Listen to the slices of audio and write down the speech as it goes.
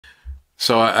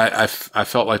So I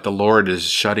felt like the Lord is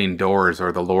shutting doors,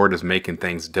 or the Lord is making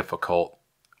things difficult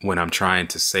when I'm trying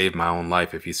to save my own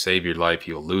life. If you save your life,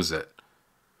 you'll lose it.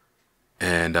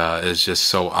 And it's just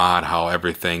so odd how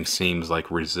everything seems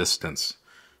like resistance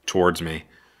towards me.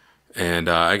 And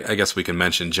I guess we can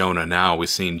mention Jonah now. We've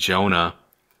seen Jonah,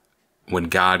 when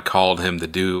God called him to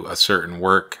do a certain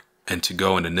work and to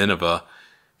go into Nineveh,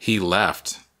 he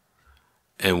left.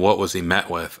 And what was he met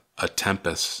with? A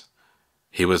tempest.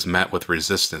 He was met with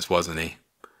resistance, wasn't he?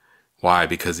 Why?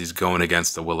 Because he's going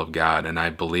against the will of God. And I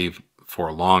believe for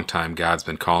a long time, God's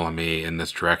been calling me in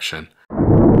this direction.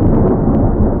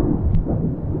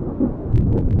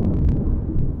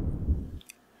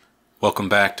 Welcome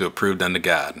back to Approved Unto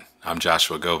God. I'm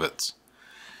Joshua Govitz.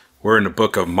 We're in the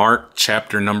book of Mark,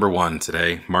 chapter number 1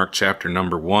 today. Mark, chapter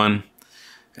number 1.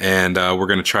 And we're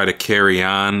going to try to carry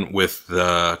on with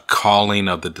the calling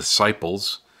of the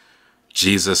disciples.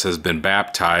 Jesus has been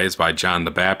baptized by John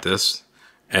the Baptist.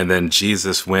 And then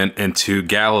Jesus went into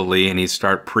Galilee and he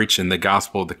started preaching the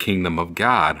gospel of the kingdom of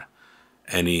God.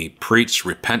 And he preached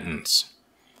repentance.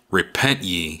 Repent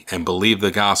ye and believe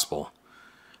the gospel.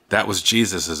 That was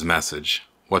Jesus's message.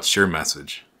 What's your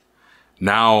message?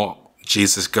 Now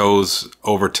Jesus goes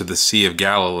over to the Sea of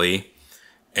Galilee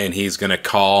and he's going to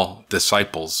call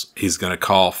disciples. He's going to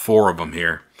call 4 of them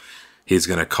here. He's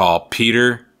going to call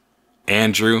Peter,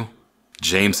 Andrew,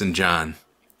 James, and John.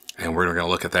 And we're going to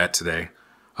look at that today,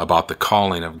 about the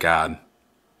calling of God.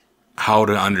 How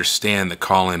to understand the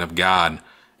calling of God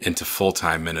into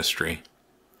full-time ministry.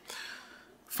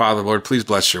 Father, Lord, please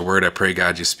bless your word. I pray,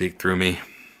 God, you speak through me.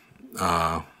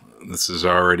 This is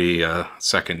already a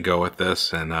second go at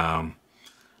this, and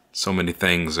so many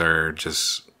things are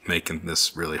just making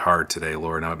this really hard today,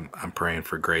 Lord. I'm praying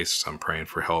for grace. I'm praying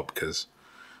for help, because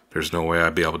there's no way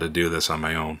I'd be able to do this on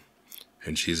my own.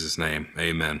 In Jesus' name,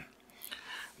 amen.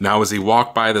 Now, as he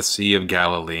walked by the Sea of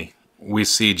Galilee, we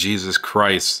see Jesus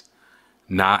Christ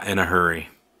not in a hurry.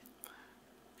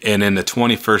 And in the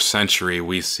 21st century,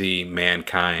 we see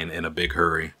mankind in a big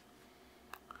hurry.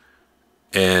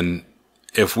 And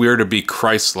if we're to be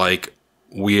Christ-like,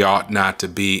 we ought not to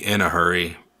be in a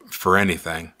hurry for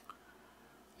anything.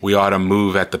 We ought to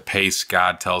move at the pace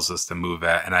God tells us to move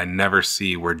at. And I never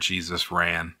see where Jesus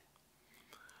ran.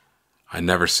 I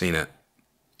never seen it.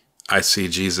 I see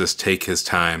Jesus take his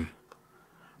time,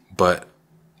 but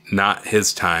not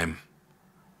his time.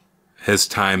 His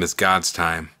time is God's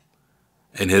time,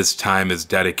 and his time is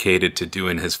dedicated to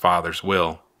doing his Father's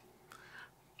will.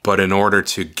 But in order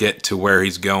to get to where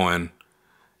he's going,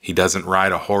 he doesn't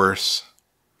ride a horse.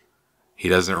 He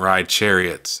doesn't ride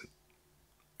chariots.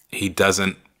 He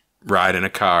doesn't ride in a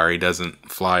car. He doesn't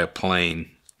fly a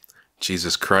plane.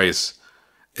 Jesus Christ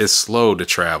is slow to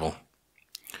travel.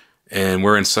 And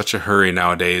we're in such a hurry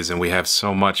nowadays, and we have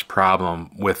so much problem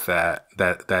with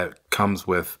that comes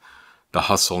with the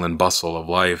hustle and bustle of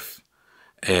life.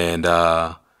 And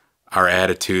our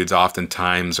attitudes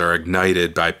oftentimes are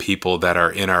ignited by people that are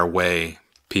in our way,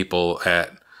 people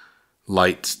at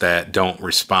lights that don't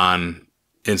respond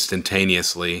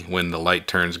instantaneously when the light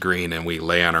turns green and we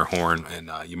lay on our horn.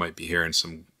 And you might be hearing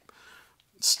some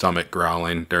stomach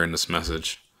growling during this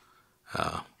message,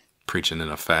 preaching in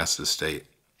a fasted state.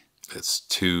 It's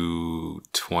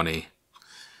 2:20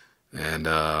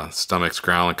 and stomach's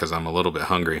growling because I'm a little bit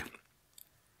hungry,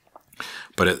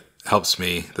 but it helps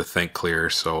me to think clear,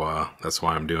 so that's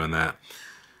why I'm doing that.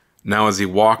 Now, as he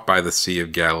walked by the Sea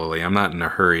of Galilee, I'm not in a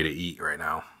hurry to eat right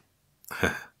now,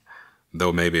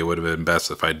 though maybe it would have been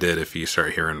best if I did, if you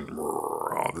start hearing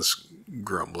all this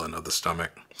grumbling of the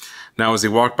stomach. Now, as he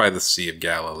walked by the Sea of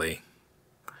Galilee,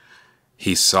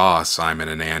 he saw Simon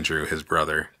and Andrew, his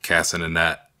brother, casting a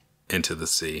net into the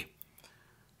sea.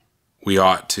 We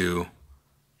ought to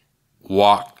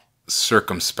walk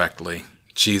circumspectly.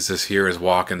 Jesus here is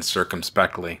walking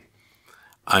circumspectly.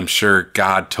 I'm sure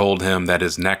God told him that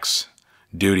his next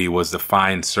duty was to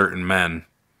find certain men.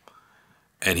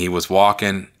 And he was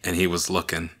walking and he was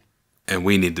looking. And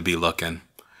we need to be looking.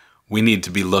 We need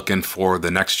to be looking for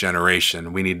the next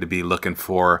generation. We need to be looking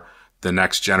for the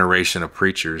next generation of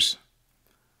preachers.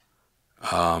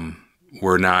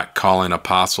 We're not calling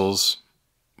apostles,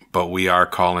 but we are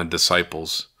calling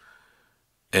disciples.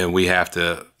 And we have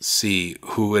to see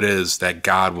who it is that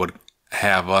God would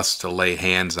have us to lay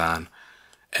hands on.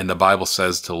 And the Bible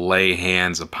says to lay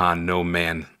hands upon no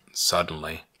man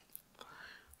suddenly.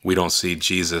 We don't see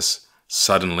Jesus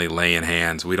suddenly laying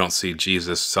hands. We don't see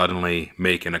Jesus suddenly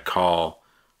making a call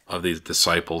of these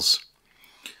disciples.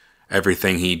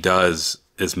 Everything he does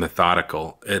is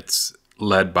methodical. It's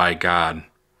led by God.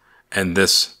 And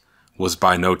this was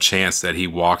by no chance that he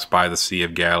walks by the Sea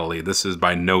of Galilee. This is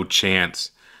by no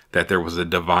chance that there was a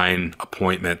divine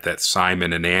appointment that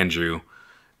Simon and Andrew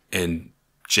and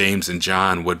James and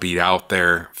John would be out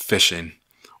there fishing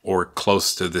or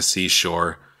close to the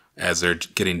seashore as they're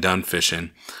getting done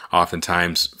fishing.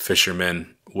 Oftentimes,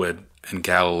 fishermen in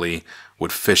Galilee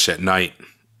would fish at night,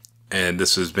 and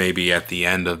this is maybe at the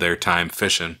end of their time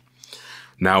fishing.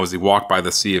 Now, as he walked by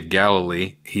the Sea of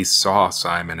Galilee, he saw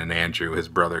Simon and Andrew, his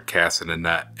brother, casting a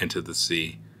net into the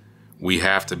sea. We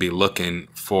have to be looking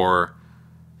for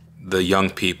the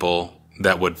young people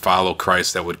that would follow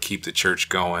Christ, that would keep the church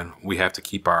going. We have to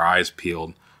keep our eyes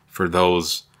peeled for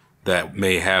those that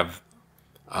may have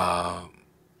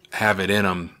it in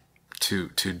them to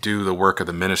do the work of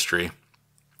the ministry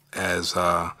as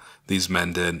these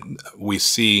men did. We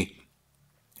see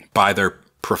by their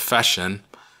profession,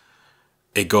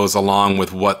 it goes along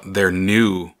with what their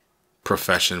new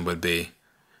profession would be.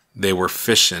 They were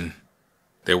fishing.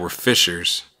 They were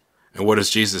fishers. And what does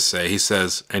Jesus say? He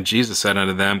says, and Jesus said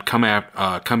unto them,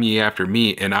 come ye after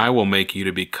me, and I will make you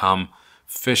to become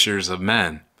fishers of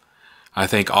men. I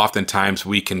think oftentimes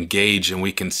we can gauge and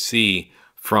we can see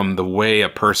from the way a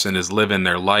person is living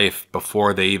their life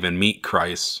before they even meet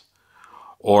Christ,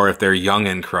 or if they're young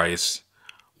in Christ,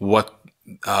 what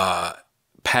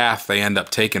path they end up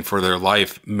taking for their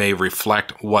life may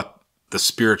reflect what the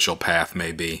spiritual path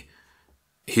may be.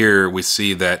 Here we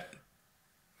see that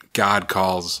God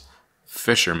calls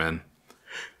fishermen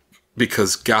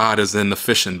because God is in the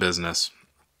fishing business.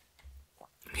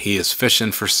 He is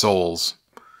fishing for souls,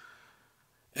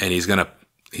 and he's gonna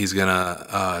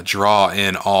draw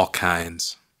in all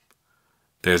kinds.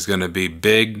 There's gonna be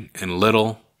big and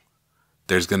little.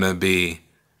 There's gonna be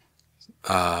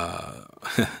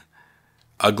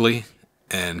ugly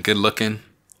and good looking.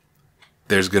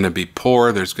 There's going to be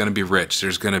poor. There's going to be rich.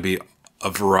 There's going to be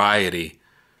a variety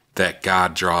that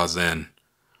God draws in.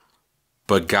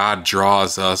 But God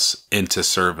draws us into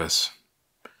service.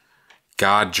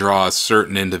 God draws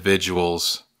certain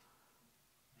individuals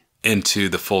into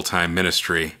the full-time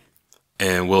ministry.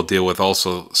 And we'll deal with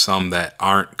also some that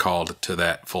aren't called to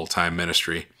that full-time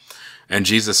ministry. And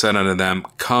Jesus said unto them,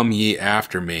 come ye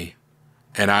after me,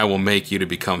 and I will make you to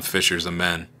become fishers of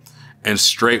men. And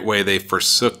straightway they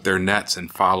forsook their nets and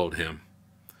followed him.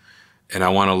 And I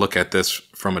want to look at this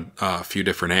from a few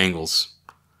different angles.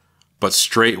 But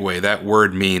straightway, that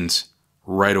word means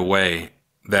right away.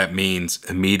 That means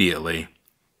immediately.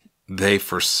 They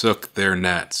forsook their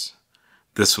nets.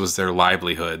 This was their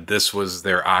livelihood. This was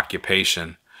their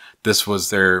occupation. This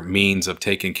was their means of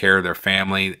taking care of their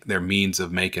family, their means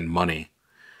of making money.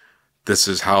 This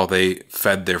is how they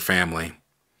fed their family.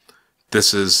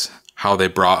 This is how they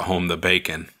brought home the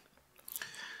bacon.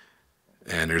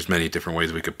 And there's many different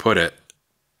ways we could put it.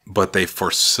 But they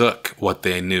forsook what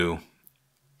they knew.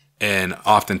 And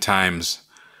oftentimes,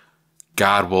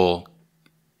 God will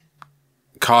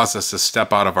cause us to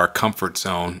step out of our comfort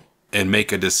zone and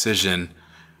make a decision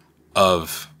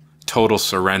of total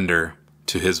surrender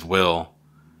to his will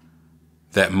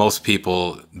that most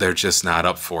people, they're just not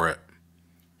up for it.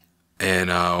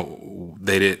 And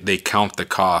they count the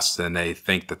cost, and they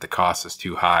think that the cost is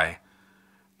too high.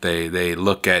 They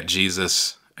look at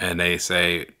Jesus and they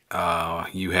say,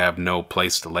 you have no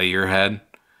place to lay your head,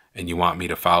 and you want me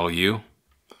to follow you?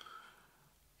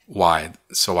 Why?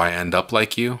 So I end up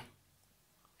like you?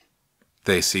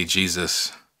 They see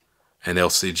Jesus, and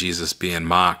they'll see Jesus being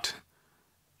mocked.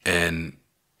 And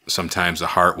sometimes the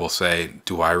heart will say,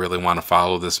 do I really want to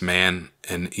follow this man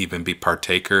and even be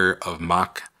partaker of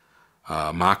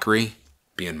mockery,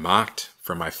 being mocked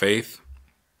for my faith?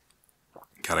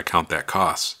 Got to count that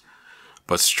cost.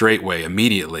 But straightway,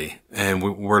 immediately, and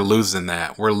we're losing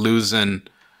that. We're losing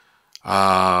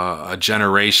a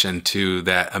generation to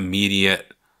that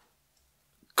immediate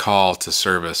call to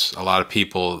service. A lot of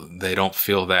people, they don't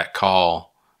feel that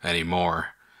call anymore.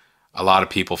 A lot of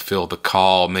people feel the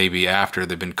call maybe after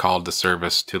they've been called to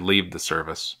service to leave the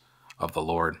service of the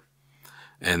Lord.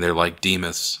 And they're like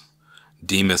Demas.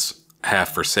 Demas have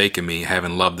forsaken me,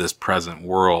 having loved this present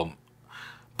world.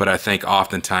 But I think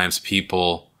oftentimes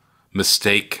people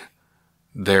mistake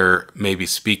their maybe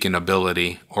speaking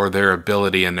ability or their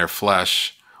ability in their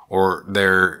flesh or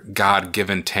their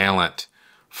God-given talent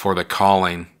for the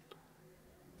calling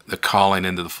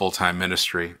into the full-time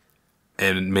ministry.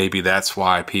 And maybe that's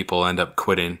why people end up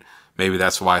quitting. Maybe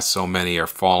that's why so many are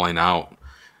falling out.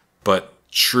 But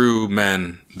true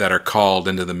men that are called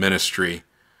into the ministry,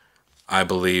 I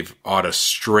believe, ought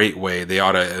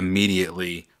to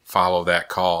immediately follow that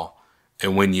call.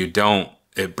 And when you don't,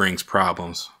 it brings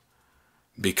problems,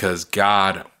 because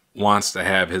God wants to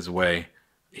have his way.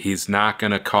 He's not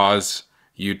going to cause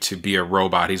you to be a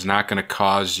robot. He's not going to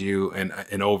cause you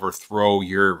and overthrow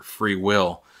your free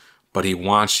will, but he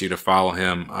wants you to follow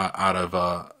him out of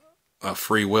a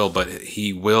free will. But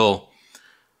he will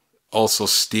also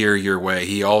steer your way.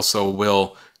 He also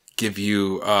will give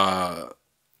you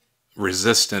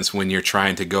resistance when you're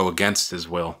trying to go against his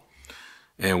will.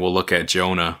 And we'll look at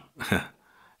Jonah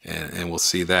and we'll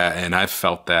see that. And I've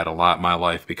felt that a lot in my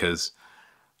life, because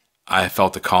I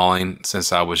felt a calling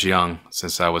since I was young,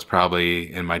 since I was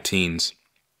probably in my teens,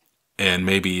 and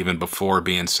maybe even before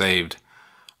being saved.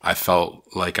 I felt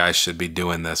like I should be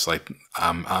doing this, like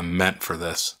I'm meant for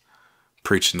this,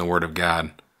 preaching the word of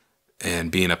God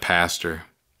and being a pastor,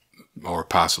 or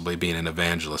possibly being an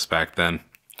evangelist back then.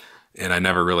 And I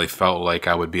never really felt like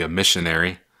I would be a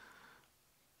missionary,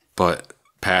 but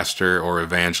pastor or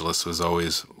evangelist was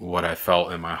always what I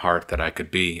felt in my heart that I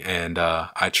could be. And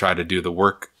I try to do the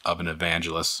work of an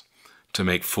evangelist to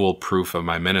make full proof of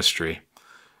my ministry.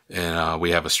 And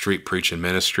we have a street preaching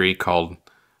ministry called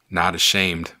Not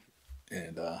Ashamed.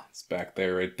 And it's back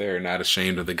there, right there, Not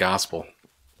Ashamed of the Gospel.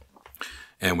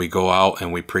 And we go out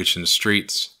and we preach in the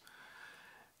streets.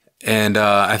 And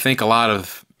I think a lot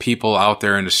of people out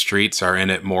there in the streets are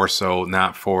in it more so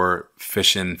not for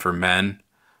fishing for men,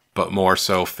 but more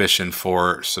so fishing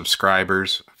for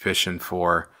subscribers, fishing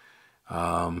for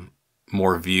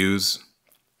more views.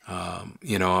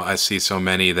 I see so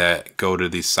many that go to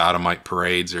these sodomite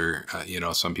parades, or,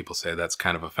 some people say that's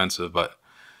kind of offensive, but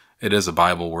it is a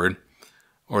Bible word.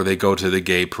 Or they go to the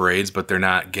gay parades, but they're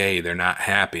not gay. They're not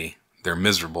happy. They're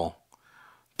miserable.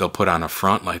 They'll put on a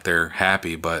front like they're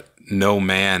happy, but no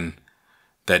man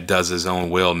that does his own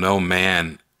will, no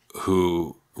man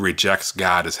who rejects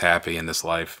God is happy in this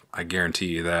life. I guarantee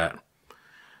you that.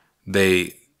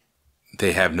 They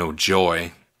have no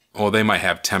joy. Well, they might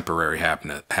have temporary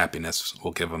happiness.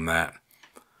 We'll give them that.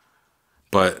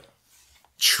 But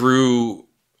true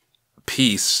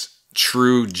peace,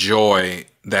 true joy,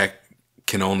 that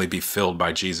can only be filled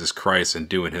by Jesus Christ and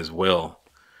doing his will.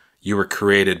 You were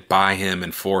created by him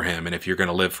and for him. And if you're going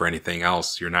to live for anything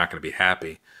else, you're not going to be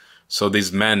happy. So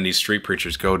these men, these street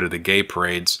preachers, go to the gay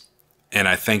parades, and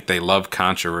I think they love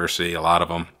controversy, a lot of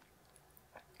them.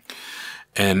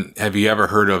 And have you ever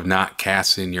heard of not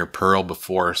casting your pearl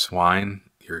before swine?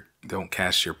 Don't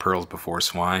cast your pearls before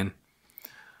swine.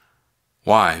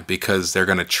 Why? Because they're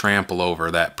going to trample over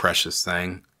that precious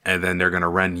thing, and then they're going to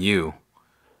rend you.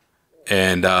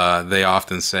 And they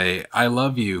often say, I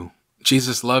love you.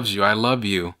 Jesus loves you. I love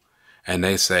you. And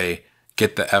they say,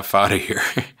 get the F out of here.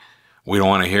 We don't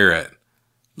want to hear it.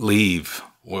 Leave.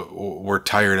 We're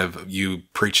tired of you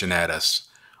preaching at us.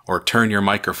 Or turn your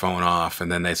microphone off.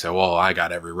 And then they say, well, I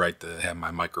got every right to have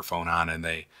my microphone on. And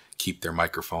they keep their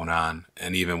microphone on.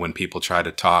 And even when people try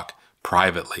to talk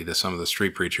privately to some of the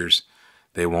street preachers,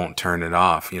 they won't turn it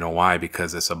off. You know why?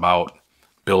 Because it's about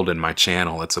building my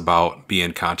channel. It's about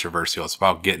being controversial. It's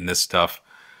about getting this stuff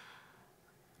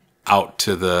out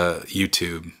to the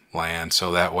YouTube land,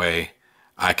 so that way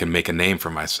I can make a name for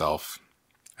myself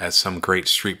as some great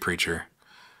street preacher.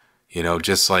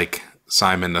 Just like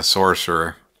Simon the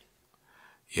sorcerer.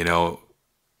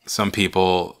 Some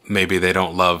people, maybe they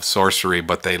don't love sorcery,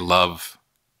 but they love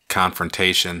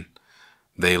confrontation.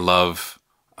 They love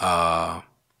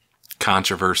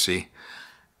controversy.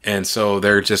 And so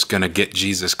they're just going to get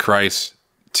Jesus Christ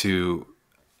to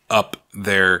up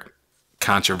their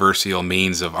controversial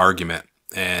means of argument.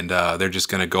 And they're just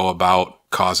going to go about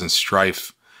causing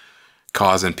strife,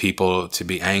 causing people to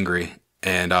be angry.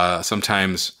 And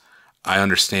sometimes I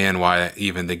understand why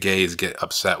even the gays get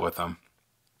upset with them.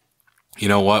 You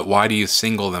know what? Why do you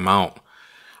single them out?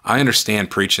 I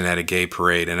understand preaching at a gay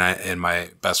parade, and my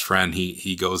best friend,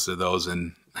 he goes to those,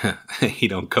 and he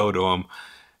don't go to them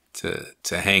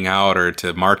to hang out or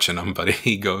to march in them, but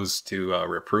he goes to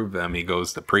reprove them. He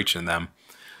goes to preach in them.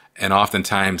 And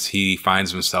oftentimes he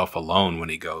finds himself alone when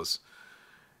he goes.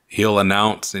 He'll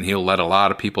announce and he'll let a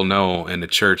lot of people know in the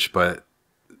church, but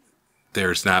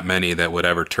there's not many that would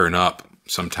ever turn up.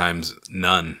 Sometimes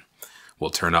none will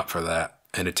turn up for that.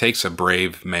 And it takes a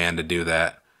brave man to do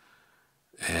that.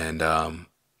 And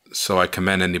so I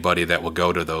commend anybody that will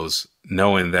go to those,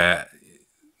 knowing that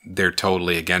they're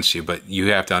totally against you. But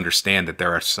you have to understand that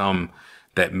there are some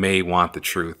that may want the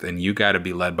truth, and you got to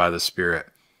be led by the Spirit.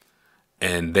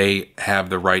 And they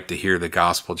have the right to hear the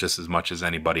gospel just as much as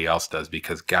anybody else does,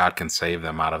 because God can save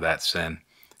them out of that sin.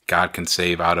 God can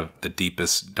save out of the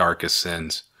deepest, darkest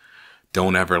sins.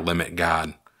 Don't ever limit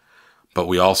God. But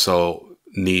we also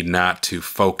need not to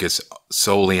focus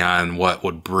solely on what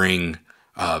would bring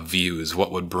views,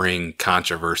 what would bring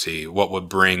controversy, what would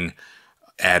bring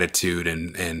attitude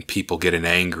and people getting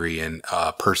angry and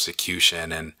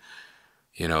persecution. And,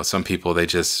 you know, some people, they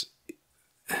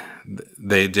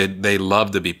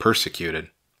love to be persecuted.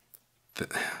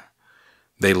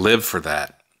 They live for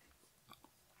that.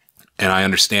 And I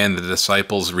understand the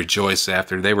disciples rejoiced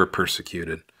after they were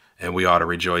persecuted, and we ought to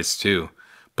rejoice too.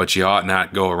 But you ought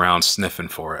not go around sniffing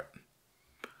for it.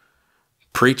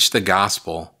 Preach the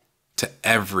gospel to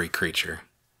every creature.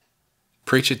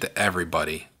 Preach it to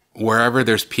everybody. Wherever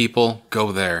there's people,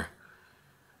 go there.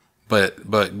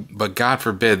 But God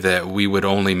forbid that we would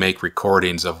only make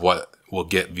recordings of what will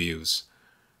get views.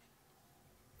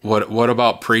 What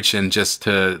about preaching just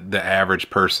to the average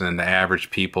person, the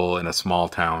average people in a small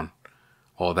town?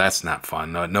 Well, that's not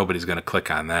fun. No, nobody's going to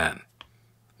click on that.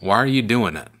 Why are you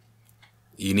doing it?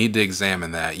 You need to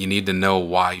examine that. You need to know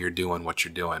why you're doing what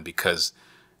you're doing, because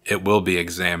it will be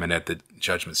examined at the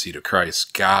judgment seat of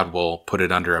Christ. God will put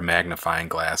it under a magnifying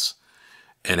glass.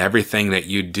 And everything that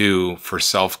you do for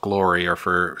self-glory or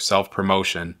for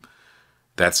self-promotion,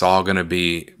 that's all going to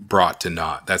be brought to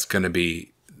naught. That's going to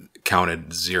be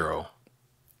counted zero.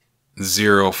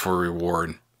 Zero for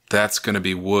reward. That's going to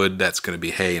be wood. That's going to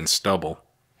be hay and stubble.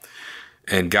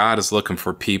 And God is looking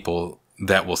for people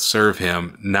that will serve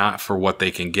him, not for what they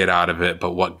can get out of it,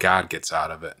 but what God gets out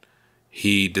of it.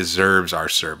 He deserves our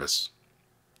service.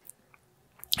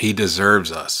 He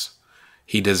deserves us.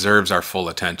 He deserves our full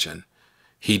attention.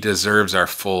 He deserves our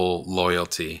full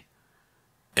loyalty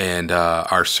and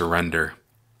our surrender.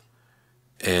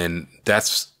 And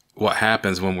that's what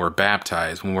happens when we're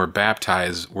baptized. When we're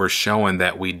baptized, we're showing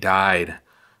that we died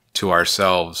to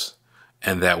ourselves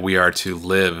and that we are to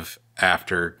live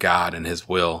after God and his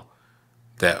will,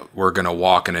 that we're going to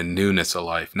walk in a newness of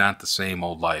life, not the same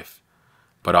old life.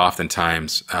 But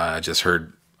oftentimes, I just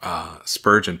heard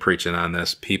Spurgeon preaching on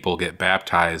this. People get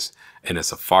baptized and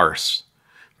it's a farce.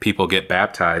 People get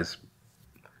baptized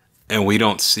and we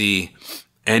don't see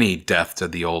any death to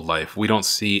the old life. We don't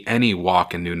see any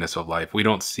walk in newness of life. We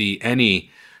don't see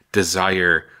any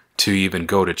desire to even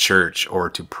go to church or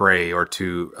to pray or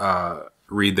to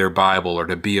read their Bible or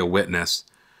to be a witness.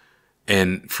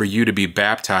 And for you to be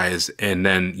baptized and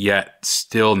then yet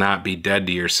still not be dead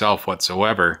to yourself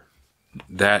whatsoever,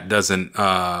 that doesn't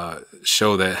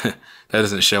show that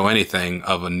doesn't show anything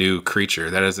of a new creature.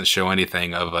 That doesn't show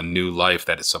anything of a new life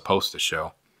that it's supposed to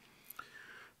show.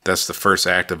 That's the first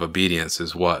act of obedience,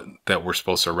 is what? That we're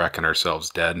supposed to reckon ourselves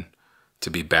dead, to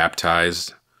be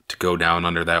baptized, to go down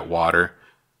under that water.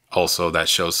 Also, that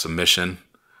shows submission,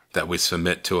 that we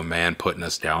submit to a man putting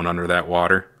us down under that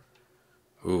water.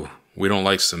 Ooh, we don't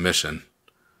like submission.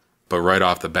 But right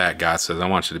off the bat, God says, I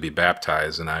want you to be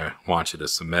baptized and I want you to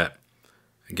submit.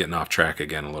 I'm getting off track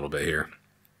again a little bit here.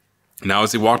 Now,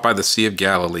 as he walked by the Sea of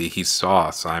Galilee, he saw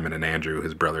Simon and Andrew,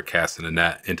 his brother, casting a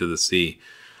net into the sea,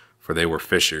 for they were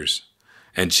fishers.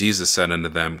 And Jesus said unto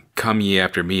them, Come ye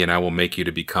after me, and I will make you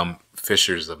to become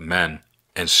fishers of men.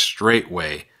 And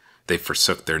straightway they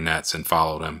forsook their nets and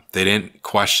followed him. They didn't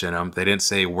question him. They didn't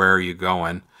say, where are you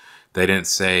going? They didn't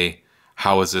say,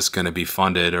 how is this going to be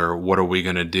funded? Or what are we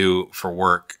going to do for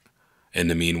work in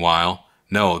the meanwhile?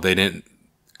 No, they didn't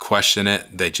question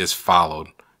it. They just followed.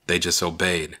 They just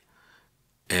obeyed.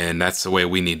 And that's the way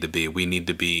we need to be. We need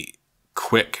to be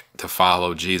quick to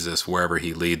follow Jesus wherever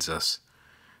he leads us.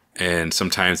 And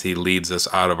sometimes he leads us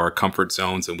out of our comfort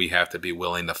zones, and we have to be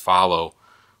willing to follow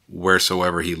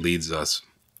wheresoever he leads us.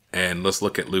 And let's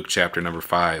look at Luke chapter number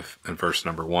 5 and verse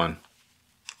number 1.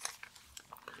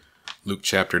 Luke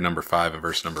chapter number 5 and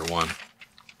verse number 1.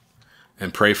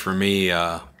 And pray for me.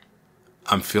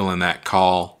 I'm feeling that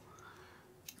call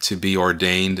to be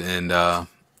ordained. And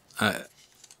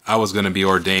I was going to be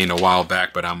ordained a while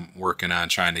back, but I'm working on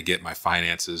trying to get my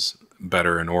finances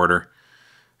better in order.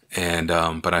 And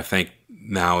but I think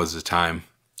now is the time.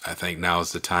 I think now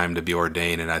is the time to be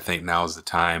ordained, and I think now is the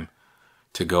time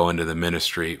to go into the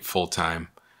ministry full time.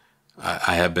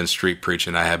 I have been street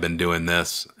preaching. I have been doing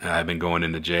this, and I've been going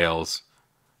into jails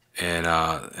and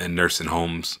nursing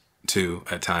homes too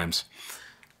at times.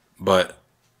 But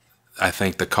I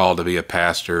think the call to be a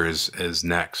pastor is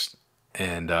next.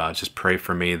 And just pray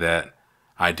for me that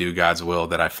I do God's will,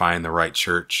 that I find the right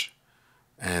church,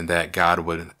 and that God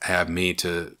would have me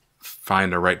to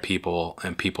find the right people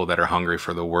and people that are hungry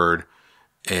for the word,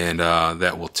 and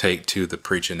that will take to the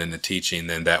preaching and the teaching,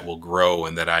 and that will grow,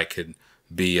 and that I could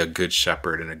be a good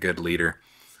shepherd and a good leader.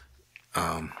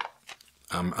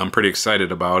 I'm pretty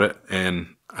excited about it,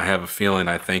 and I have a feeling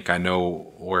I think I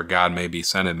know where God may be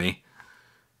sending me.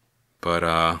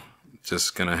 But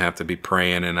just going to have to be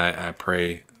praying, and I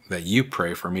pray that you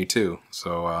pray for me too.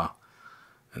 So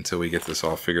until we get this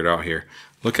all figured out here.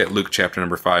 Look at Luke chapter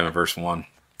number 5 and verse 1.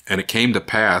 And it came to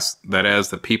pass that as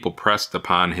the people pressed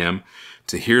upon him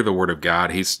to hear the word of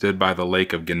God, he stood by the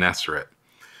lake of Gennesaret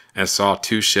and saw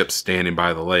two ships standing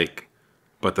by the lake.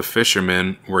 But the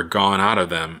fishermen were gone out of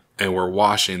them and were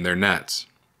washing their nets.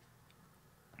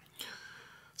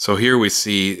 So here we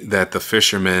see that the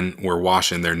fishermen were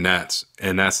washing their nets,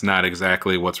 and that's not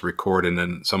exactly what's recorded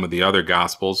in some of the other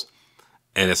Gospels,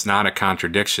 and it's not a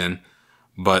contradiction,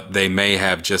 but they may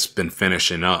have just been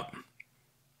finishing up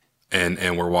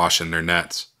and were washing their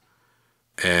nets.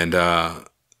 And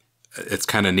it's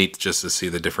kind of neat just to see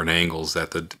the different angles that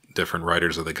the different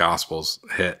writers of the Gospels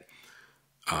hit.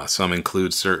 Some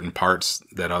include certain parts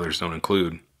that others don't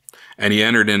include. And he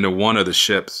entered into one of the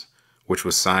ships, which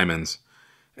was Simon's,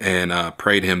 and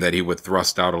prayed him that he would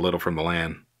thrust out a little from the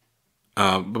land.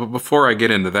 But before I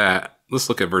get into that, let's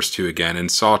look at verse 2 again. And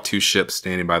saw two ships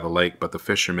standing by the lake, but the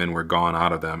fishermen were gone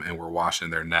out of them and were washing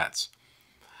their nets.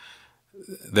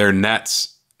 Their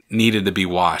nets needed to be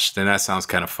washed. And that sounds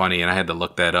kind of funny. And I had to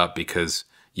look that up because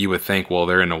you would think, well,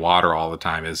 they're in the water all the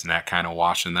time. Isn't that kind of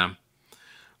washing them?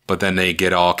 But then they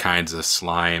get all kinds of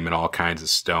slime and all kinds of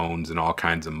stones and all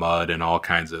kinds of mud and all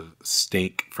kinds of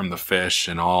stink from the fish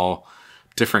and all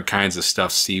different kinds of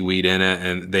stuff, seaweed in it,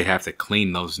 and they have to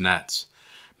clean those nets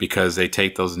because they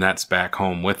take those nets back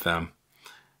home with them,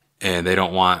 and they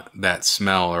don't want that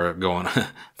smell or going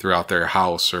throughout their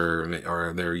house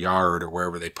or their yard or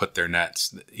wherever they put their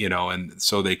nets, and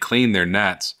so they clean their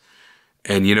nets.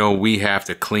 And we have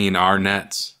to clean our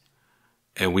nets,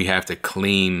 and we have to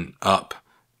clean up,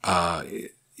 and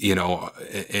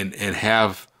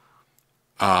have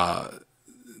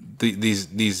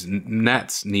these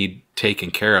nets need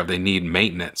taken care of. They need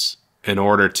maintenance in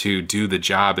order to do the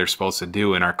job they're supposed to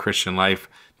do. And our Christian life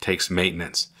takes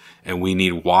maintenance, and we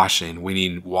need washing. We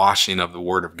need washing of the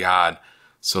Word of God,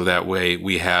 so that way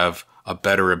we have a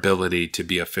better ability to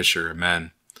be a fisher of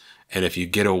men. And if you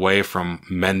get away from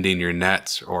mending your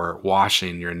nets or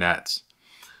washing your nets,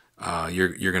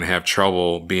 you're going to have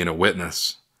trouble being a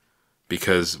witness,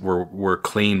 because we're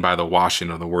clean by the washing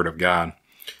of the Word of God.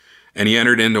 And he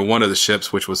entered into one of the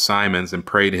ships, which was Simon's, and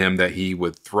prayed him that he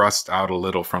would thrust out a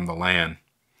little from the land.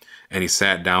 And he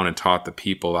sat down and taught the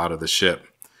people out of the ship.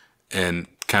 And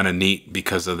kind of neat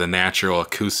because of the natural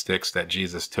acoustics that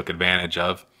Jesus took advantage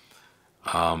of.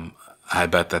 I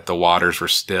bet that the waters were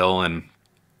still, and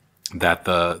that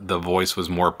the voice was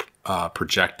more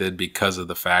projected because of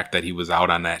the fact that he was out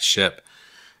on that ship,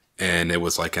 and it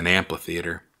was like an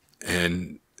amphitheater.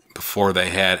 And before they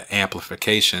had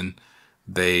amplification,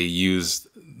 they used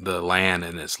the land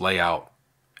in its layout,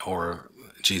 or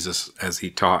Jesus, as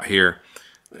he taught here,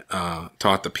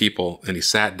 taught the people, and he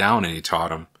sat down and he taught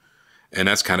them. And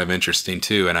that's kind of interesting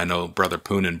too. And I know Brother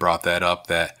Poonen brought that up,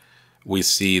 that we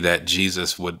see that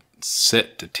Jesus would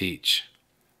sit to teach.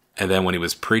 And then when he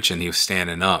was preaching, he was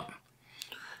standing up.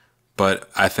 But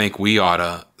I think we ought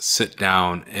to sit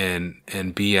down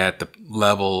and be at the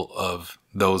level of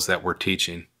those that we're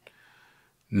teaching,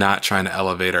 not trying to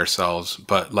elevate ourselves,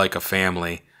 but like a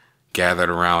family gathered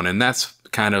around. And that's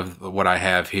kind of what I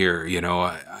have here.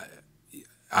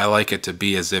 I like it to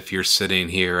be as if you're sitting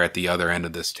here at the other end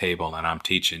of this table and I'm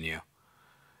teaching you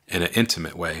in an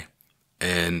intimate way,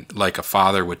 and like a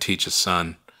father would teach a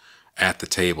son at the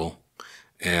table.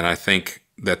 And I think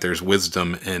that there's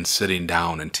wisdom in sitting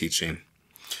down and teaching.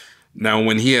 Now,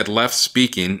 when he had left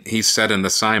speaking, he said unto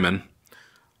Simon,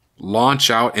 "Launch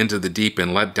out into the deep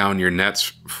and let down your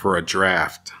nets for a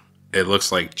draft." It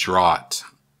looks like draught,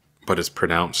 but it's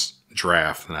pronounced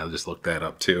draft. And I just looked that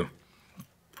up too.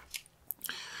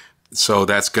 So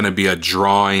that's going to be a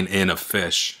drawing in a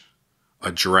fish, a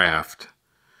draft.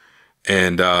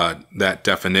 And that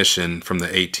definition from the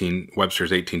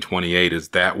Webster's 1828 is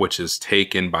that which is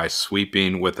taken by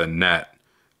sweeping with a net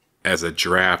as a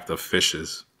draft of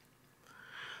fishes.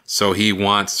 So he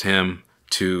wants him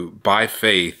to, by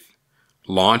faith,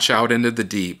 launch out into the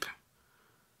deep.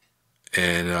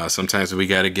 And sometimes we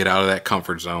got to get out of that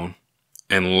comfort zone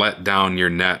and let down your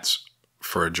nets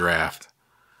for a draft.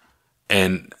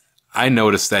 And I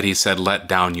noticed that he said, let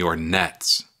down your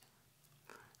nets.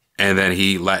 And then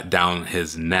he let down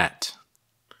his net.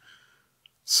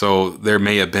 So there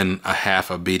may have been a half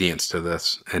obedience to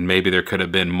this. And maybe there could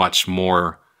have been much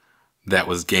more that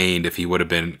was gained if he would have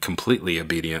been completely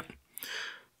obedient.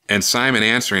 And Simon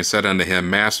answering said unto him,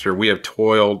 Master, we have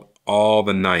toiled all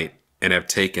the night and have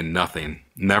taken nothing.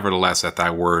 Nevertheless, at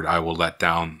thy word, I will let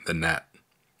down the net.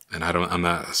 And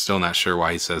I'm still not sure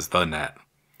why he says the net.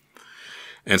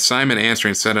 And Simon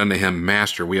answering said unto him,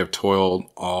 Master, we have toiled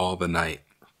all the night.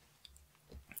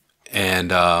 And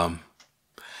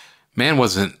man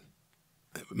wasn't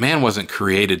man wasn't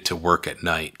created to work at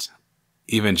night.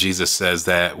 Even Jesus says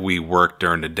that we work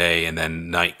during the day, and then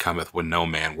night cometh when no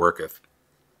man worketh.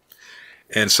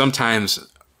 And sometimes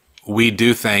we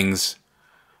do things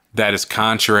that is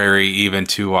contrary even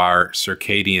to our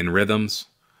circadian rhythms,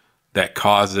 that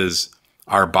causes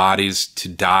our bodies to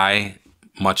die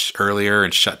much earlier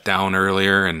and shut down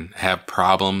earlier and have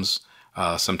problems.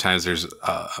 Sometimes there's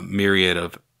a myriad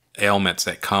of ailments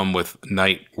that come with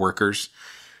night workers.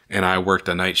 And I worked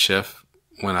a night shift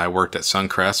when I worked at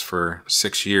Suncrest for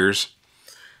 6 years.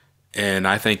 And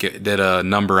I think it did a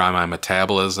number on my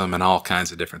metabolism and all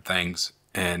kinds of different things.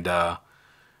 And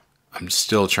I'm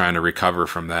still trying to recover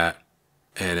from that.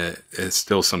 And it's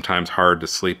still sometimes hard to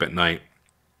sleep at night.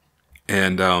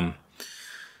 And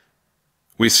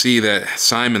we see that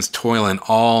Simon's toiling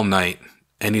all night,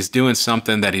 and he's doing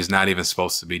something that he's not even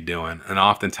supposed to be doing. And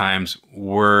oftentimes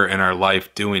we're in our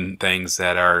life doing things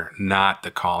that are not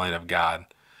the calling of God.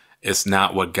 It's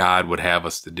not what God would have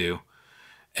us to do.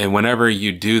 And whenever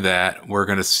you do that, we're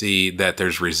going to see that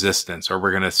there's resistance, or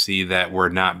we're going to see that we're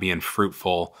not being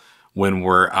fruitful when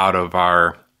we're out of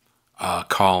our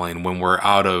calling, when we're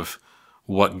out of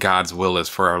what God's will is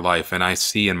for our life. And I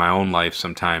see in my own life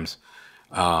sometimes,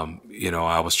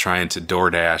 I was trying to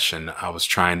DoorDash, and I was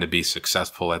trying to be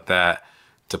successful at that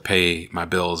to pay my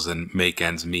bills and make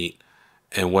ends meet.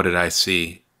 And what did I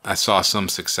see? I saw some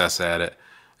success at it,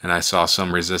 and I saw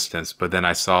some resistance, but then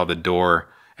I saw the door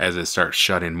as it starts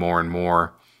shutting more and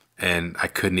more, and I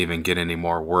couldn't even get any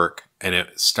more work. And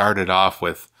it started off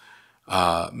with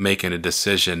making a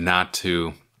decision not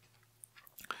to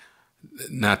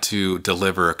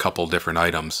deliver a couple different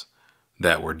items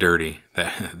that were dirty,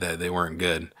 that they weren't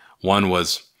good. One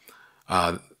was,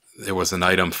 there was an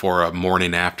item for a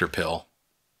morning after pill,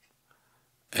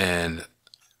 and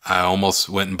I almost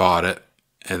went and bought it.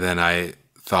 And then I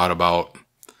thought about,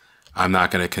 I'm not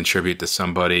going to contribute to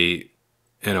somebody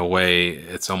in a way.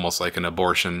 It's almost like an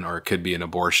abortion, or it could be an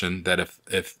abortion, that if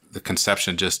the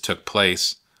conception just took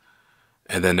place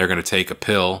and then they're going to take a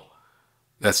pill,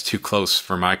 that's too close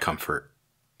for my comfort.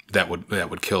 That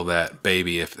would kill that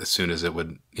baby as soon as it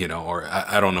would, or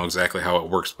I don't know exactly how it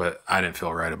works, but I didn't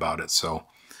feel right about it. So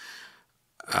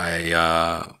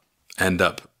I end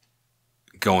up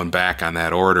going back on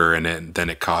that order, and then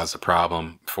it caused a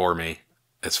problem for me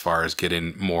as far as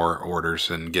getting more orders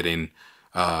and getting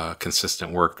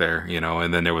consistent work there,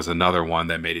 and then there was another one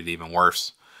that made it even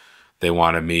worse. They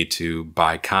wanted me to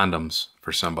buy condoms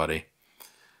for somebody,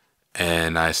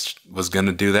 and I was going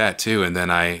to do that too. And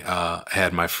then I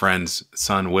had my friend's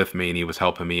son with me, and he was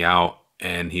helping me out,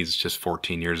 and he's just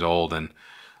 14 years old. And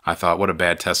I thought, what a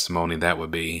bad testimony that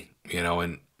would be,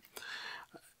 and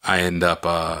I end up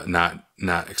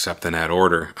not accepting that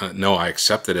order. No, I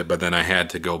accepted it, but then I had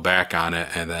to go back on it,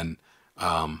 and then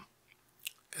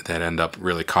that ended up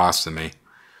really costing me.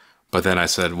 But then I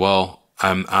said, well,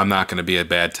 I'm not going to be a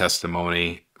bad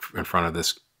testimony in front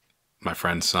of my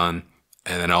friend's son.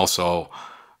 And then also,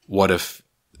 what if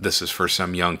this is for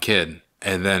some young kid?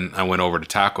 And then I went over to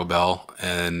Taco Bell,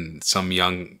 and some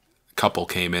young couple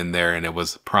came in there, and it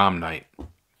was prom night.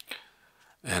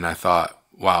 And I thought,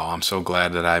 wow, I'm so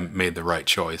glad that I made the right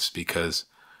choice, because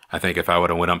I think if I would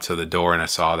have went up to the door and I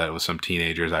saw that it was some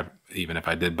teenagers, even if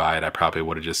I did buy it, I probably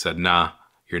would have just said, nah,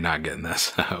 you're not getting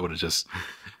this. I would have just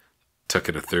took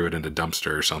it and threw it in the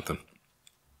dumpster or something.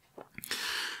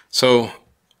 So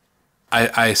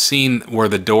I seen where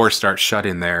the door starts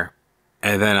shutting there.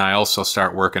 And then I also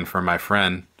start working for my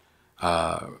friend,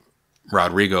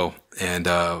 Rodrigo, and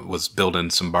was building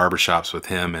some barbershops with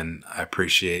him. And I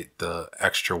appreciate the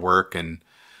extra work, and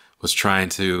was trying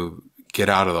to get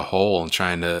out of the hole and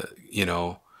trying to,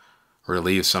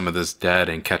 relieve some of this debt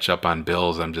and catch up on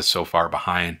bills. I'm just so far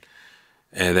behind.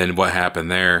 And then what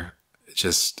happened there,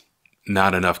 just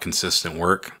not enough consistent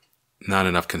work. And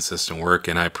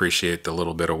I appreciate the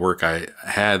little bit of work I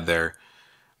had there,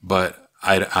 but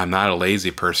I'm not a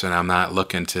lazy person. I'm not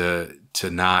looking to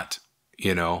not,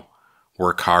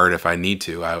 work hard. If I need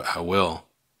to, I will,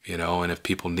 and if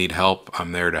people need help,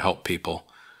 I'm there to help people.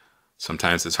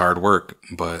 Sometimes it's hard work,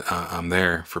 but I'm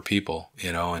there for people,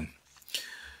 and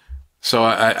so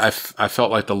I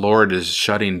felt like the Lord is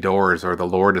shutting doors, or the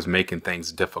Lord is making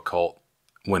things difficult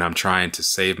when I'm trying to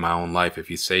save my own life.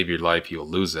 If you save your life, you'll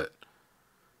lose it.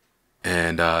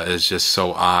 And it's just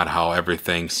so odd how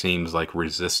everything seems like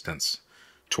resistance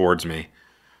towards me.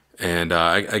 And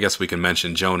I guess we can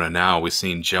mention Jonah now. We've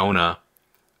seen Jonah,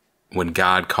 when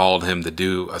God called him to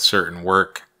do a certain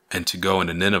work and to go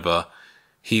into Nineveh,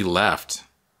 he left.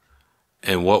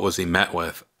 And what was he met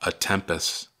with? A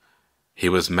tempest. He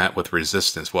was met with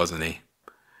resistance, wasn't he?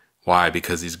 Why?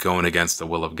 Because he's going against the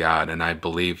will of God. And I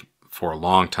believe for a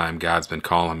long time, God's been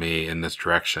calling me in this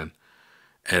direction.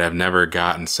 And I've never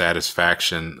gotten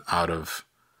satisfaction out of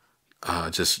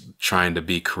just trying to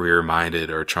be career minded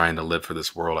or trying to live for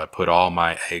this world. I put all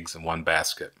my eggs in one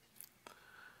basket.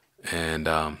 And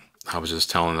I was just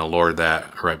telling the Lord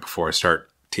that right before I start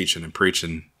teaching and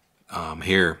preaching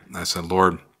here. I said,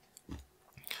 Lord,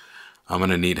 I'm going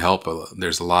to need help.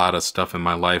 There's a lot of stuff in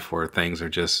my life where things are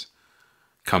just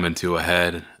coming to a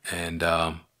head, and I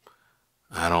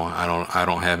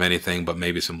don't have anything but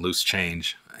maybe some loose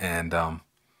change. And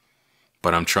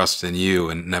but I'm trusting you,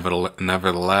 and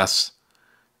nevertheless,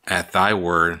 at thy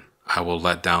word, I will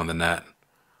let down the net.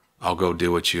 I'll go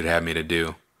do what you'd have me to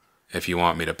do. If you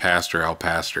want me to pastor, I'll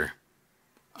pastor.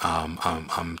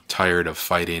 I'm tired of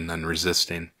fighting and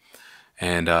resisting.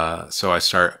 And so I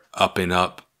start upping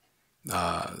up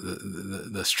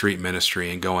the street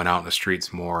ministry and going out in the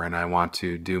streets more. And I want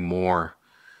to do more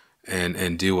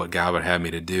and do what God would have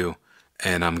me to do.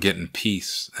 And I'm getting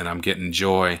peace, and I'm getting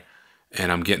joy,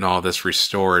 and I'm getting all this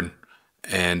restored,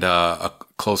 and a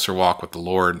closer walk with the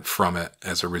Lord from it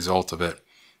as a result of it.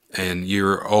 And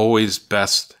you're always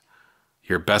best.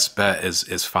 Your best bet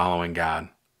is following God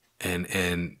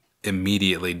and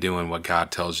immediately doing what God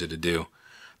tells you to do.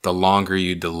 The longer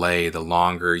you delay, the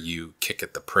longer you kick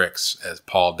at the pricks, as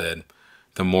Paul did,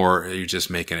 the more you're just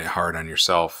making it hard on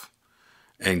yourself.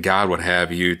 And God would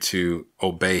have you to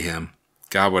obey him.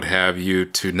 God would have you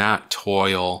to not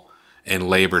toil and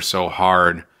labor so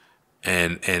hard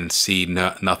and see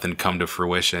nothing come to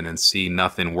fruition and see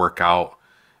nothing work out.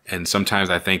 And sometimes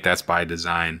I think that's by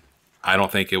design. I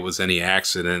don't think it was any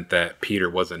accident that Peter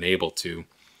wasn't able to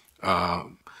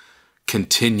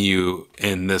continue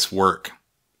in this work.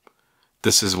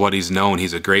 This is what he's known.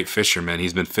 He's a great fisherman.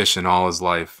 He's been fishing all his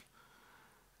life,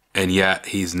 and yet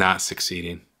he's not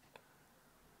succeeding.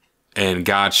 And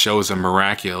God shows a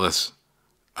miraculous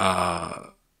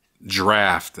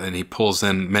draft, and he pulls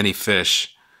in many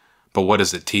fish. But what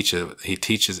does it teach? He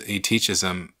teaches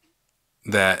them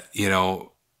that,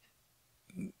 it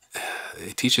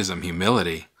teaches them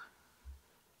humility.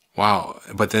 Wow.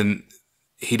 But then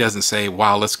he doesn't say,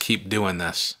 wow, let's keep doing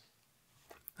this.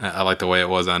 I like the way it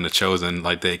was on The Chosen.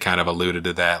 Like they kind of alluded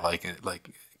to that, like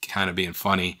kind of being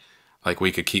funny. Like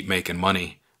we could keep making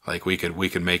money. Like we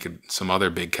could make some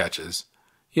other big catches,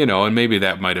 and maybe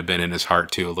that might have been in his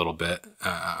heart too a little bit.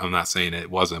 I'm not saying it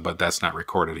wasn't, but that's not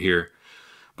recorded here.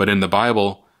 But in the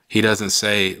Bible, he doesn't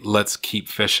say, let's keep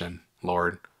fishing,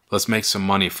 Lord. Let's make some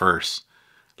money first.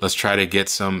 Let's try to get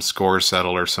some scores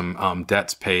settled or some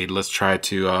debts paid. Let's try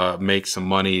to make some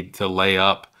money to lay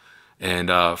up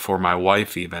and for my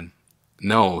wife even.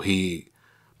 No,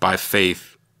 by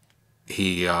faith,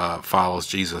 he follows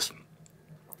Jesus.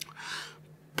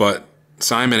 But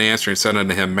Simon answering said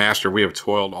unto him, Master, we have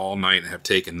toiled all night and have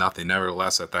taken nothing.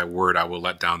 Nevertheless, at thy word, I will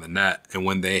let down the net. And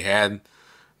when they had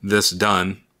this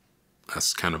done,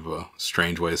 that's kind of a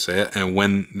strange way to say it. And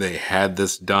when they had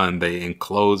this done, they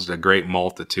enclosed a great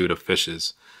multitude of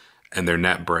fishes, and their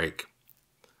net brake.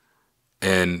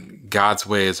 And God's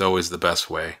way is always the best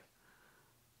way.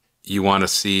 You want to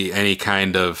see any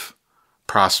kind of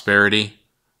prosperity,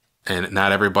 and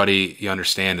not everybody, you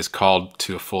understand, is called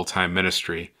to a full-time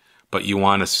ministry, but you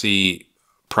want to see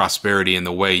prosperity in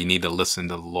the way, you need to listen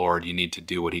to the Lord. You need to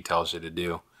do what he tells you to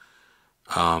do.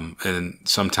 And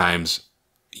sometimes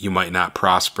you might not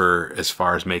prosper as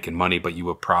far as making money, but you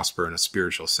will prosper in a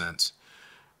spiritual sense.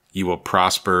 You will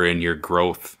prosper in your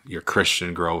growth, your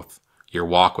Christian growth, your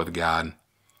walk with God,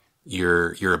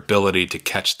 your ability to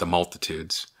catch the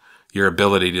multitudes, your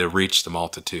ability to reach the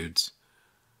multitudes.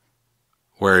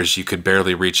 Whereas you could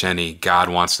barely reach any, God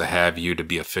wants to have you to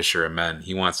be a fisher of men.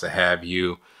 He wants to have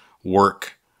you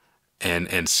work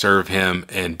and serve him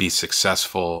and be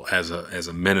successful as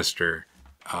a minister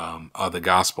of the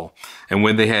gospel. And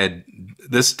when they had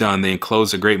this done, they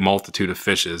enclosed a great multitude of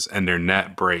fishes, and their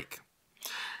net brake.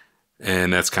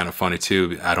 And that's kind of funny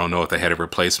too. I don't know if they had a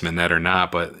replacement net or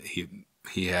not, but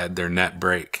he had their net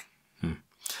break.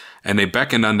 And they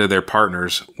beckoned unto their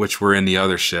partners, which were in the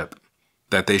other ship,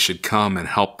 that they should come and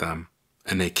help them.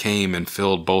 And they came and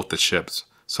filled both the ships,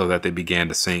 so that they began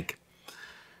to sink.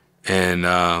 And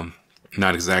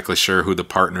not exactly sure who the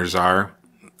partners are.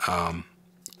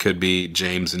 Could be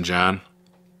James and John.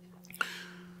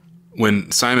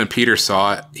 When Simon Peter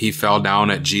saw it, he fell down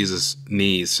at Jesus'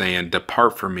 knees, saying,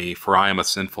 Depart from me, for I am a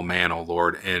sinful man, O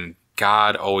Lord. And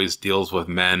God always deals with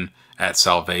men at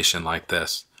salvation like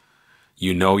this.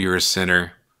 You know you're a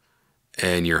sinner,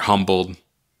 and you're humbled,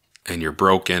 and you're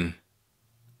broken,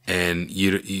 and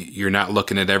you're not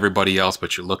looking at everybody else,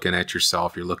 but you're looking at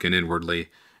yourself. You're looking inwardly,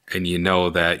 and you know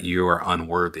that you are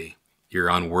unworthy. You're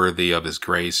unworthy of his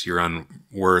grace. You're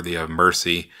unworthy of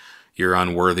mercy. You're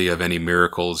unworthy of any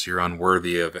miracles. You're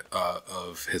unworthy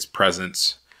of his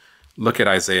presence. Look at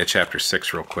Isaiah chapter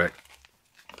 6 real quick.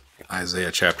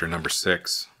 Isaiah chapter number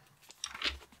 6.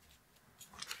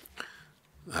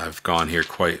 I've gone here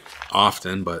quite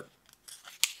often, but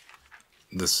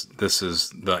this is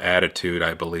the attitude,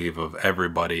 I believe, of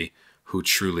everybody who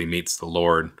truly meets the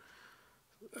Lord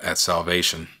at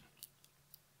salvation,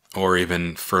 or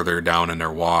even further down in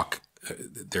their walk.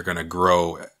 They're going to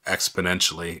grow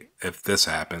exponentially if this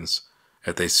happens,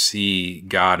 if they see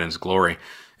God in his glory.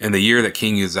 In the year that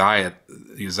King Uzziah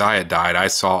died, I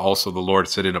saw also the Lord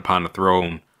sitting upon a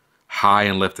throne, high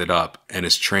and lifted up, and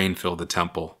his train filled the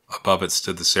temple. Above it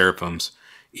stood the seraphims.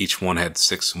 Each one had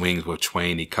 6 wings. With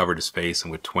twain he covered his face,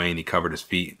 and with twain he covered his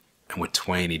feet, and with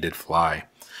twain he did fly.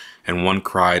 And one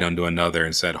cried unto another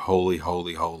and said, Holy,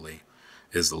 holy, holy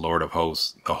is the Lord of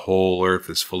hosts. The whole earth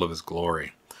is full of his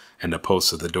glory. And the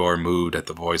posts of the door moved at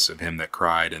the voice of him that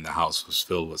cried, and the house was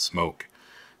filled with smoke.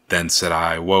 Then said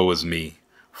I, Woe is me,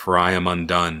 for I am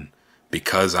undone,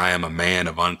 because I am a man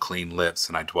of unclean lips,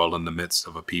 and I dwell in the midst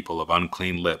of a people of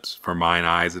unclean lips. For mine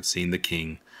eyes have seen the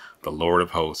King, the Lord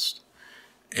of hosts.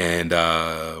 And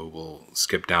we'll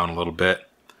skip down a little bit.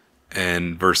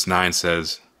 And verse 9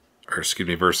 says,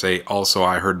 verse 8, Also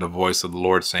I heard the voice of the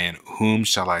Lord saying, Whom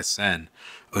shall I send?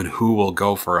 And who will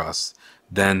go for us?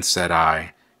 Then said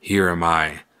I, Here am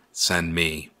I, send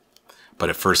me. But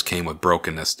it first came with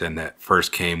brokenness, didn't it?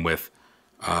 First came with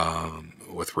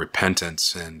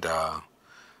repentance and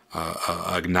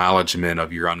acknowledgement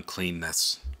of your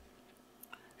uncleanness.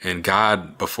 And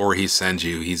God, before he sends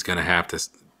you, he's going to have to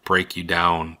break you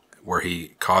down, where he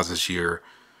causes your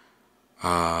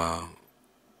heart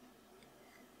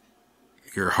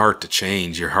to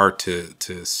change, your heart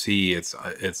to see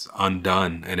it's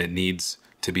undone and it needs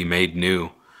to be made new.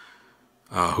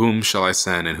 Whom shall I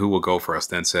send, and who will go for us?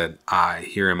 Then said I,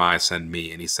 Here am I, send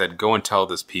me. And he said, Go and tell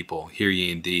this people, Hear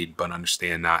ye indeed, but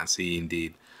understand not, and see ye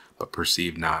indeed, but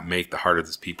perceive not. Make the heart of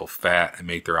this people fat, and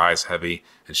make their eyes heavy,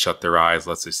 and shut their eyes,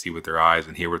 lest they see with their eyes,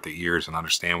 and hear with their ears, and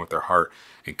understand with their heart,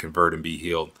 and convert and be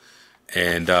healed.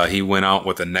 And he went out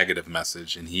with a negative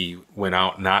message, and he went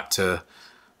out not to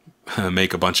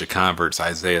make a bunch of converts.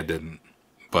 Isaiah didn't,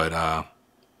 but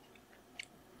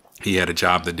he had a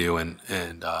job to do, and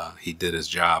he did his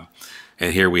job.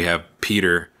 And here we have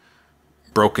Peter,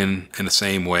 broken in the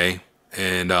same way,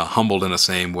 and humbled in the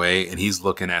same way, and he's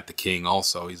looking at the King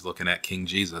also. He's looking at King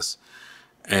Jesus,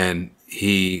 and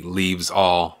he leaves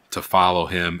all to follow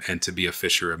him and to be a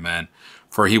fisher of men.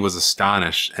 For he was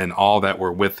astonished, and all that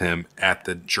were with him, at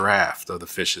the draught of the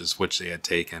fishes which they had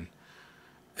taken.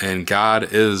 And God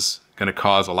is going to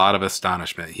cause a lot of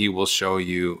astonishment. He will show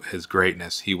you his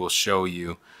greatness. He will show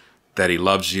you that he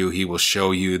loves you. He will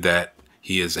show you that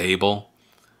he is able,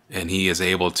 and he is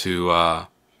able to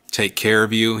take care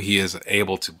of you. He is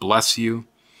able to bless you.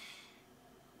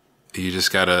 You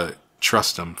just got to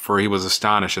trust him. For he was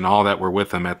astonished, and all that were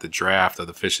with him, at the draught of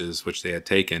the fishes which they had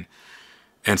taken.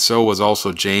 And so was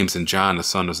also James and John, the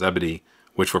son of Zebedee,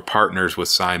 which were partners with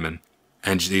Simon.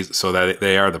 And Jesus, so that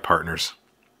they are the partners.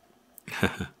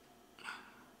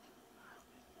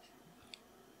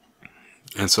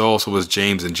 And so also was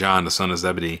James and John, the sons of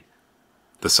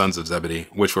Zebedee,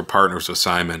 which were partners with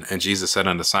Simon. And Jesus said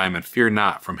unto Simon, Fear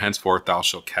not, from henceforth thou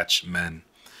shalt catch men.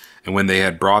 And when they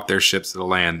had brought their ships to the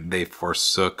land, they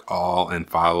forsook all and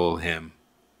followed him.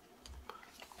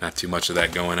 Not too much of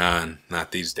that going on,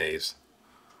 not these days.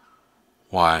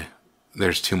 Why?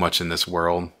 There's too much in this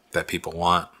world that people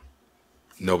want.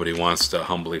 Nobody wants to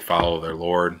humbly follow their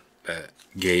Lord that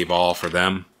gave all for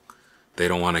them. They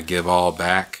don't want to give all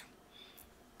back.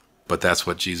 But that's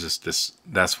what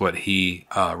that's what he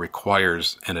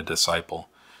requires in a disciple.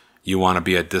 You want to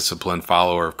be a disciplined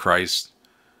follower of Christ.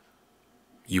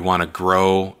 You want to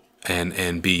grow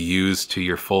and be used to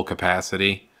your full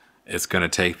capacity. It's going to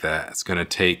take that. It's going to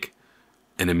take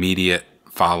an immediate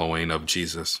following of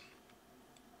Jesus.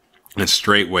 And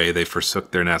straightway they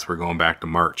forsook their nets. We're going back to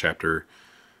Mark chapter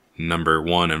number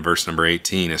 1 and verse number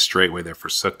 18. And straightway they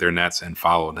forsook their nets and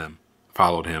followed him.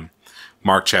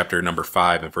 Mark chapter number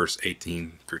 5 and verse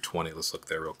 18 through 20. Let's look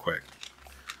there real quick.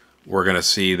 We're going to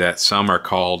see that some are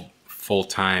called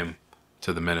full-time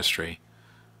to the ministry.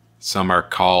 Some are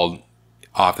called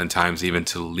oftentimes even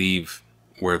to leave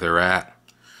where they're at,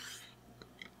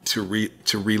 to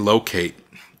relocate,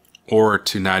 or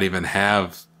to not even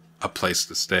have a place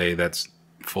to stay that's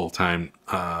full-time,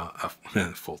 a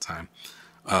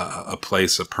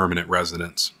place of permanent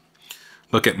residence.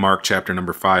 Look at Mark chapter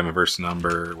number 5 and verse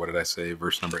number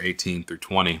 18 through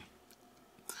 20.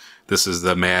 This is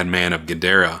the madman of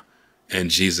Gadara.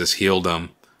 And Jesus healed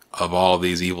him of all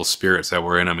these evil spirits that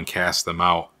were in him and cast them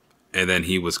out. And then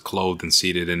he was clothed and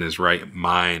seated in his right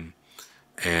mind.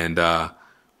 And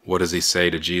what does he say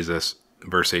to Jesus?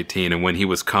 Verse 18, and when he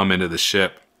was come into the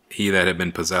ship, he that had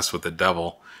been possessed with the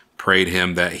devil prayed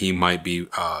him that he might be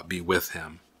with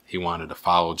him. He wanted to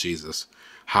follow Jesus.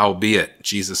 Howbeit,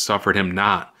 Jesus suffered him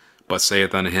not, but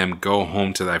saith unto him, go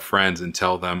home to thy friends and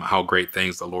tell them how great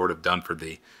things the Lord have done for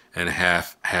thee, and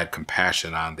hath had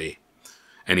compassion on thee.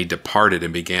 And he departed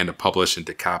and began to publish in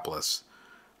Decapolis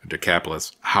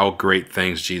how great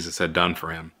things Jesus had done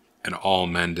for him, and all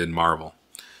men did marvel.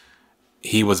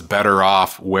 He was better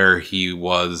off where he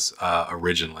was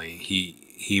originally.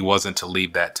 He wasn't to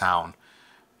leave that town.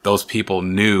 Those people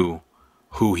knew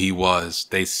who he was.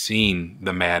 They seen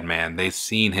the madman. They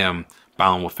seen him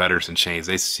bound with fetters and chains.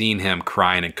 They seen him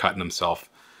crying and cutting himself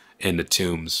into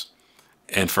tombs.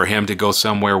 And for him to go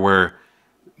somewhere where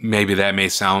maybe that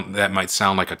might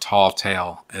sound like a tall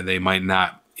tale, and they might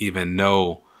not even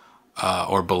know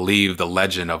or believe the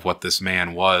legend of what this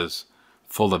man was,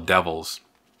 full of devils,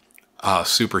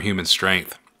 superhuman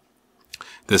strength.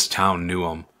 This town knew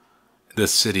him.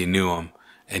 This city knew him.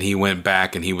 And he went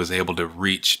back and he was able to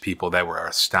reach people that were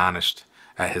astonished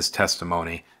at his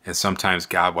testimony. And sometimes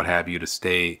God would have you to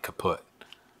stay kaput,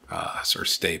 or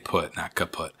stay put, not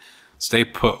kaput. Stay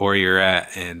put where you're at,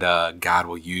 and God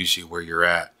will use you where you're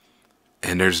at.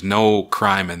 And there's no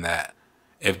crime in that.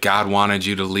 If God wanted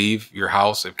you to leave your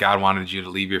house, if God wanted you to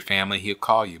leave your family, he'll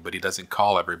call you. But he doesn't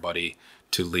call everybody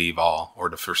to leave all or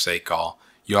to forsake all.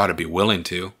 You ought to be willing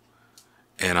to.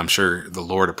 And I'm sure the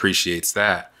Lord appreciates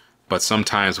that. But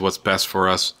sometimes what's best for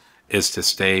us is to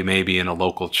stay maybe in a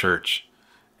local church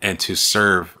and to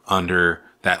serve under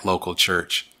that local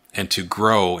church and to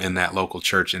grow in that local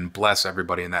church and bless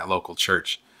everybody in that local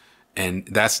church. And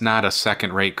that's not a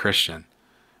second-rate Christian.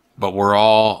 But we're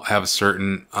all have a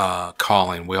certain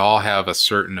calling. We all have a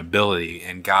certain ability,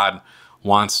 and God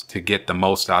wants to get the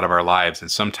most out of our lives.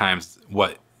 And sometimes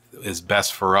what is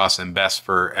best for us and best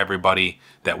for everybody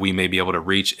that we may be able to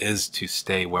reach is to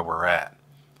stay where we're at.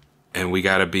 And we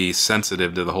got to be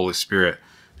sensitive to the Holy Spirit,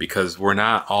 because we're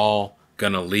not all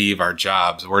going to leave our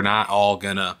jobs. We're not all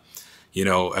going to,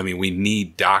 we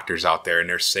need doctors out there, and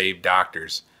they're saved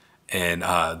doctors, and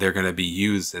they're going to be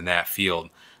used in that field.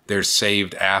 There's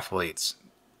saved athletes,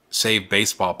 saved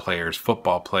baseball players,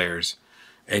 football players.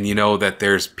 And you know that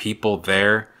there's people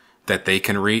there that they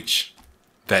can reach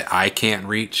that I can't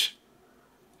reach,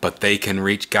 but they can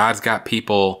reach. God's got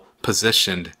people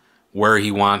positioned where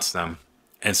he wants them.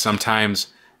 And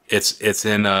sometimes it's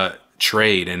in a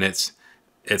trade, and it's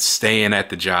staying at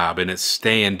the job, and it's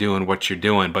staying doing what you're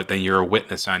doing, but then you're a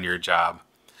witness on your job,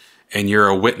 and you're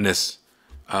a witness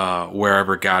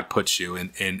wherever God puts you.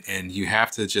 And you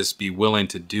have to just be willing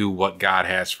to do what God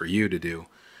has for you to do.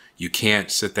 You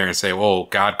can't sit there and say, oh,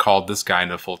 God called this guy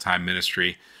into full-time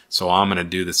ministry, so I'm going to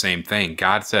do the same thing.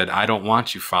 God said, I don't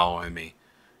want you following me.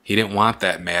 He didn't want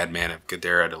that madman of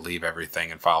Gadara to leave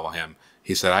everything and follow him.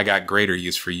 He said, I got greater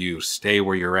use for you. Stay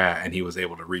where you're at. And he was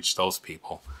able to reach those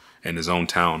people in his own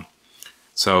town.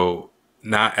 So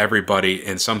not everybody,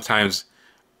 and sometimes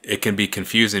it can be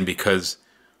confusing because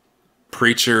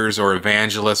preachers or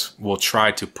evangelists will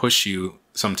try to push you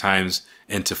sometimes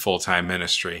into full-time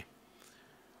ministry,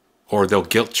 or they'll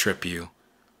guilt trip you,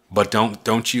 but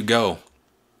don't you go.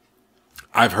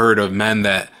 I've heard of men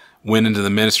that went into the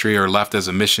ministry or left as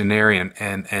a missionary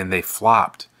and they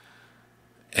flopped.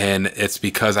 And it's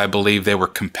because I believe they were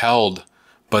compelled,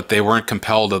 but they weren't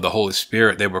compelled of the Holy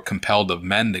Spirit. They were compelled of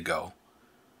men to go.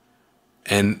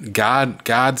 And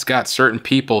God's got certain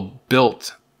people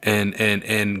built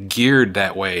and geared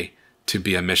that way to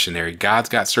be a missionary. God's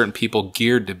got certain people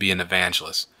geared to be an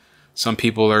evangelist. Some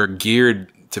people are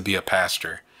geared to be a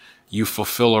pastor. You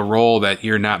fulfill a role that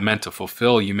you're not meant to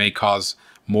fulfill, you may cause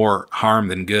more harm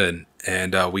than good.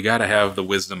 And we got to have the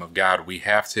wisdom of God. We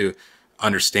have to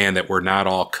understand that we're not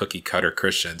all cookie cutter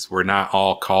Christians. We're not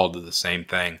all called to the same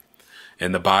thing.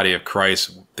 In the body of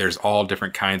Christ, there's all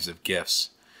different kinds of gifts.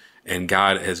 And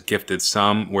God has gifted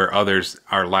some where others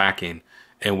are lacking.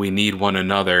 And we need one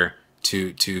another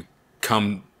to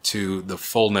come to the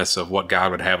fullness of what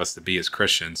God would have us to be as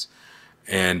Christians.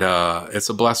 And it's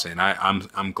a blessing.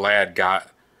 I'm glad God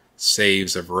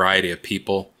saves a variety of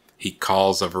people. He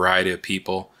calls a variety of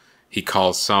people. He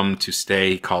calls some to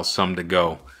stay. He calls some to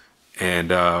go.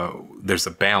 And there's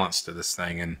a balance to this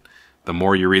thing. And the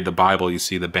more you read the Bible, you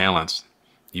see the balance.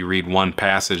 You read one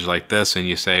passage like this and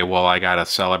you say, well, I got to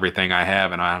sell everything I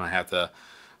have, and I'm going to have to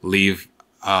leave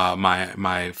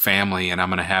my family, and I'm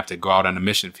going to have to go out on a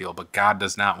mission field. But God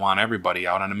does not want everybody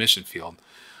out on a mission field.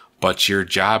 but your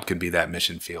job could be that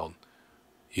mission field.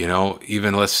 You know,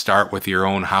 even let's start with your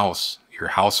own house, your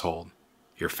household,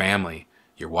 your family,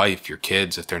 your wife, your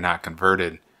kids, if they're not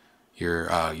converted,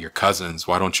 your cousins.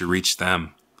 Why don't you reach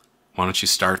them? Why don't you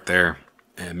start there?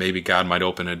 And maybe God might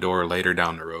open a door later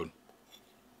down the road.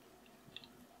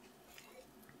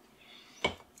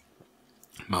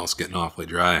 Mouth's getting awfully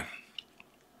dry.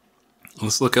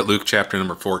 Let's look at Luke chapter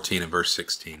number 14 and verse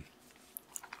 16.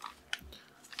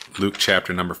 Luke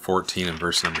chapter number 14 and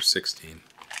verse number 16.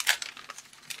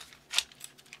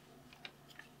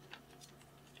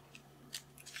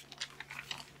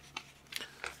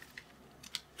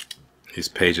 These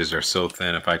pages are so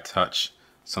thin, if I touch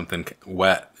something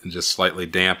wet and just slightly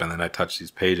damp and then I touch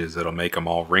these pages, it'll make them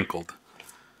all wrinkled.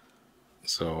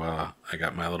 So I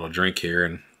got my little drink here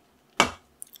and I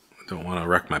don't want to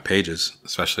wreck my pages,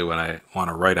 especially when I want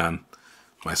to write on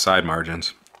my side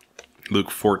margins.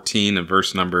 Luke 14 and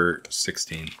verse number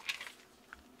 16.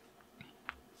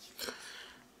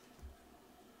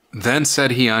 Then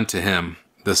said he unto him,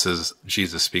 this is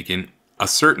Jesus speaking, a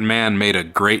certain man made a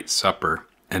great supper,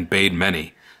 and bade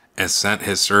many, and sent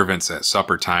his servants at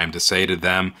supper time to say to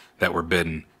them that were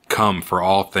bidden, Come, for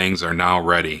all things are now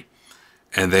ready.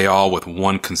 And they all with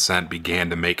one consent began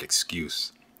to make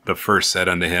excuse. The first said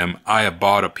unto him, I have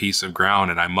bought a piece of ground,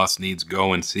 and I must needs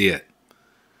go and see it.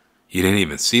 You didn't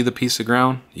even see the piece of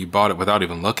ground? You bought it without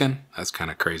even looking? That's kind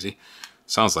of crazy.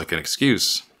 Sounds like an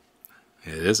excuse.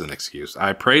 It is an excuse.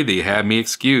 I pray thee, have me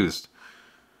excused.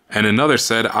 And another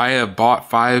said, I have bought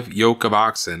 5 yoke of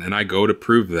oxen, and I go to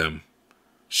prove them.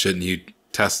 Shouldn't you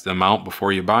test them out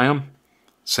before you buy them?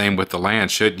 Same with the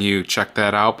land. Shouldn't you check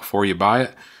that out before you buy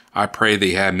it? I pray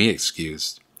thee, have me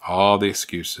excused. All the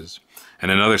excuses. And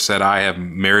another said, I have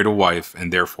married a wife,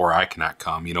 and therefore I cannot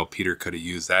come. You know, Peter could have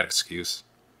used that excuse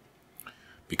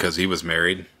because he was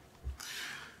married.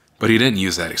 But he didn't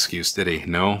use that excuse, did he?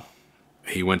 No.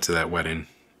 He went to that wedding,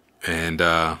 and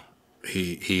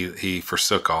he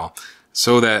forsook all.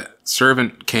 So that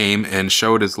servant came and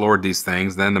showed his lord these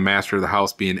things. Then the master of the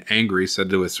house, being angry, said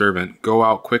to his servant, Go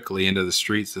out quickly into the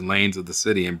streets and lanes of the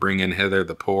city, and bring in hither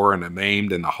the poor and the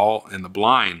maimed and the halt and the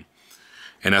blind.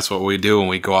 And that's what we do when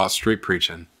we go out street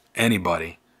preaching.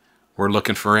 Anybody. We're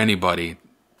looking for anybody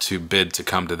to bid to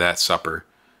come to that supper,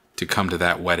 to come to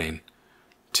that wedding,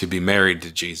 to be married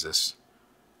to Jesus,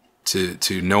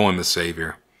 to know him as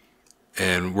Savior.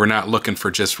 And we're not looking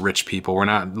for just rich people. We're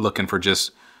not looking for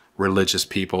just religious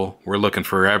people. We're looking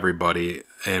for everybody.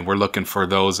 And we're looking for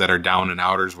those that are down and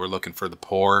outers. We're looking for the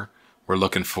poor. We're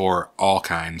looking for all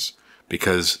kinds.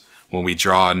 Because when we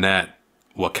draw a net,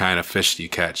 what kind of fish do you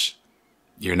catch?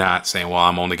 You're not saying, well,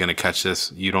 I'm only going to catch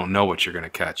this. You don't know what you're going to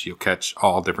catch. You'll catch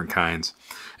all different kinds.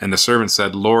 And the servant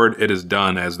said, Lord, it is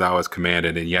done as thou hast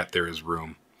commanded, and yet there is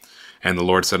room. And the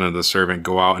Lord said unto the servant,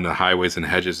 Go out into the highways and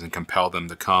hedges and compel them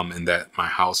to come, and that my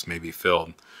house may be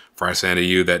filled. For I say unto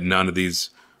you that none of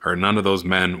those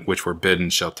men which were bidden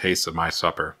shall taste of my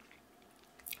supper.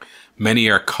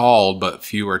 Many are called, but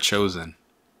few are chosen.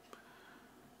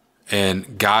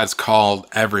 And God's called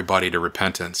everybody to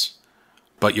repentance.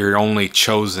 But you're only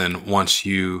chosen once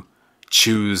you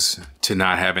choose to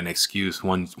not have an excuse.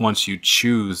 Once you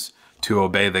choose to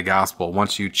obey the gospel.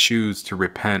 Once you choose to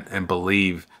repent and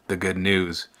believe the good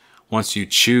news. Once you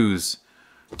choose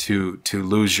to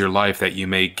lose your life that you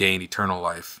may gain eternal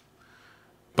life.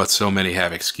 But so many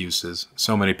have excuses.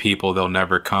 So many people, they'll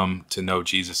never come to know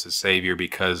Jesus as Savior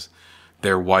because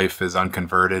their wife is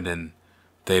unconverted and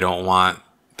they don't want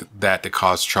that to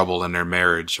cause trouble in their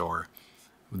marriage, or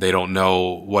they don't know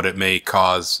what it may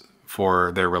cause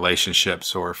for their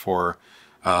relationships or for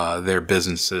their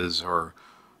businesses, or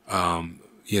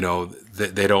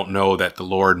they don't know that the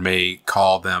Lord may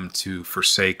call them to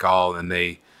forsake all, and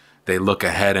they look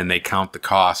ahead and they count the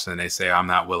cost and they say, I'm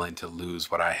not willing to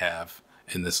lose what I have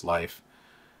in this life.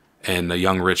 And the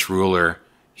young rich ruler,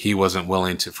 he wasn't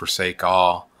willing to forsake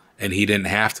all, and he didn't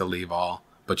have to leave all,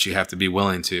 but you have to be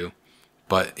willing to.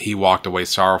 But he walked away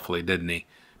sorrowfully, didn't he?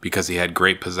 Because he had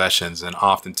great possessions. And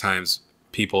oftentimes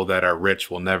people that are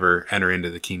rich will never enter into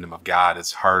the kingdom of God.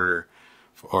 It's harder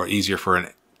or easier for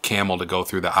a camel to go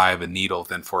through the eye of a needle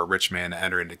than for a rich man to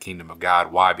enter into the kingdom of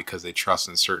God. Why? Because they trust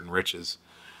in certain riches.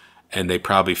 And they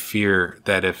probably fear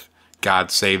that if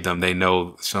God saved them, they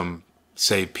know some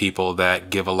saved people that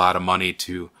give a lot of money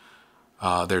to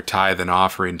their tithe and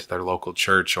offering to their local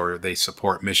church, or they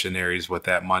support missionaries with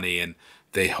that money and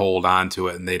they hold on to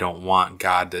it, and they don't want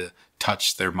God to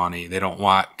touch their money. They don't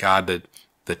want God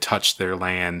to touch their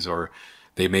lands. Or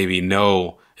they maybe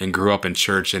know and grew up in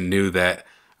church and knew that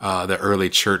the early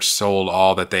church sold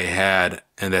all that they had,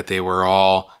 and that they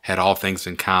had all things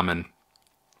in common.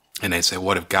 And they say,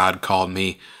 what if God called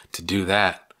me to do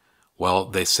that? Well,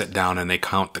 they sit down and they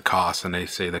count the cost, and they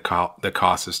say the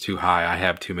cost is too high. I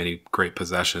have too many great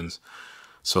possessions.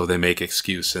 So they make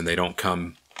excuse and they don't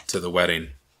come to the wedding.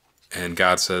 And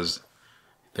God says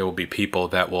there will be people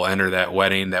that will enter that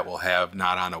wedding that will have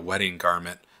not on a wedding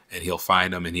garment, and he'll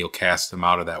find them and he'll cast them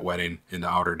out of that wedding into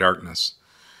outer darkness.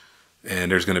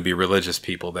 And there's going to be religious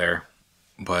people there,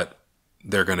 but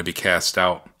they're going to be cast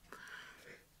out.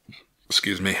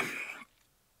 Excuse me.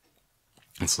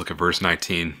 Let's look at verse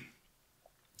 19.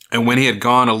 And when he had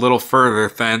gone a little further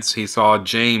thence, he saw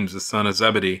James, the son of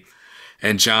Zebedee,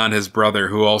 and John his brother,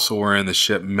 who also were in the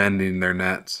ship mending their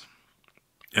nets.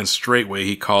 And straightway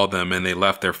he called them, and they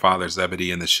left their father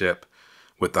Zebedee in the ship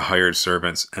with the hired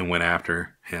servants and went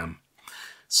after him.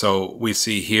 So we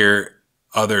see here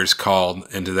others called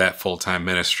into that full-time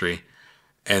ministry,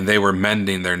 and they were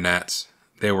mending their nets.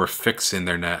 They were fixing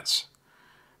their nets.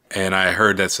 And I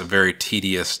heard that's a very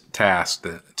tedious task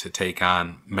to take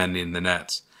on, mending the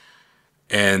nets.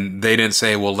 And they didn't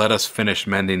say, well, let us finish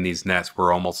mending these nets.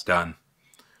 We're almost done.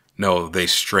 No, they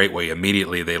straightway,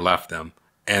 immediately they left them.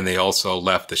 And they also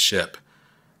left the ship.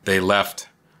 They left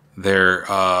their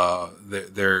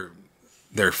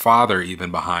father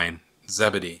even behind,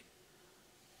 Zebedee.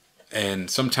 And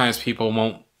sometimes people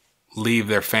won't leave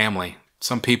their family.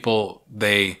 Some people,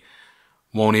 they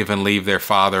won't even leave their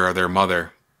father or their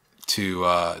mother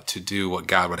to do what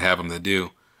God would have them to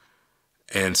do.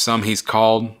 And some he's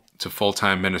called to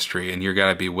full-time ministry, and you got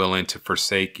to be willing to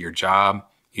forsake your job.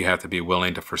 You have to be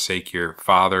willing to forsake your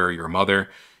father or your mother.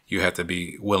 You have to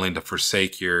be willing to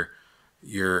forsake your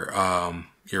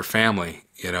family,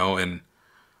 you know, and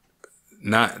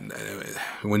not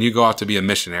when you go out to be a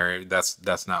missionary,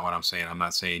 that's not what I'm saying. I'm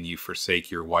not saying you forsake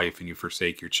your wife and you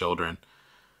forsake your children,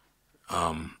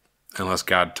 unless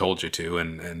God told you to,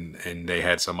 and they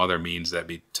had some other means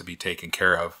to be taken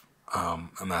care of.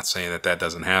 I'm not saying that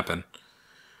doesn't happen,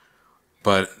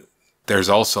 but there's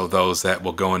also those that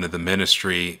will go into the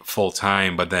ministry full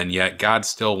time, but then yet God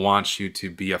still wants you to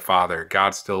be a father.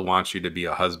 God still wants you to be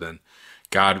a husband.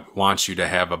 God wants you to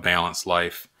have a balanced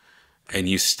life, and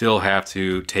you still have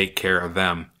to take care of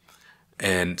them.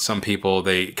 And some people,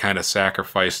 they kind of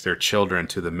sacrifice their children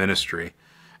to the ministry,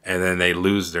 and then they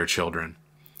lose their children.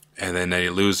 And then they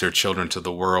lose their children to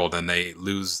the world, and they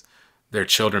lose their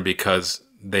children because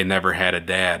they never had a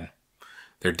dad.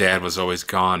 Their dad was always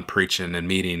gone preaching in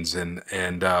meetings, and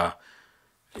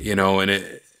you know,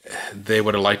 and they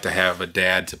would have liked to have a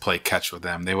dad to play catch with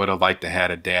them. They would have liked to had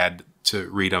a dad to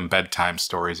read them bedtime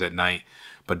stories at night,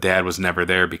 but dad was never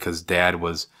there because dad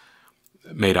was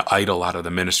made an idol out of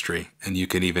the ministry. And you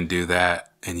can even do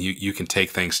that, and you can take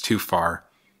things too far.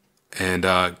 And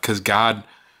because God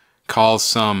calls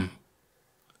some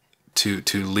to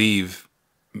leave,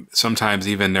 sometimes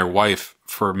even their wife,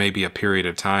 for maybe a period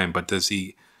of time, but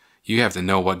you have to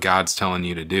know what God's telling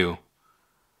you to do.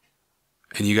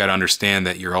 And you got to understand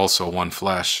that you're also one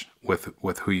flesh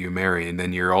with who you marry, and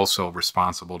then you're also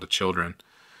responsible to children.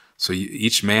 So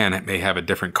each man may have a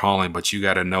different calling, but you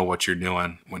got to know what you're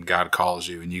doing when God calls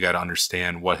you, and you got to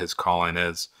understand what his calling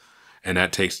is. And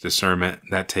that takes discernment,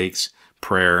 that takes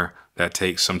prayer, that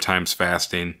takes sometimes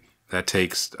fasting, that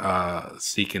takes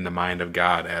seeking the mind of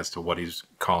God as to what he's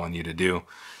calling you to do.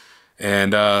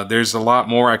 And there's a lot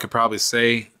more I could probably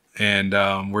say, and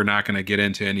we're not going to get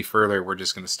into any further. We're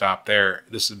just going to stop there.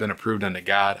 This has been approved unto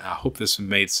God. I hope this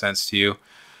made sense to you.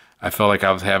 I felt like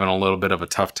I was having a little bit of a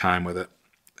tough time with it.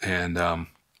 And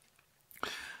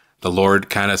the Lord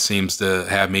kind of seems to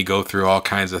have me go through all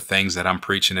kinds of things that I'm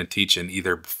preaching and teaching,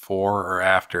 either before or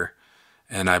after.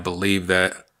 And I believe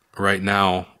that right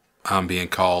now I'm being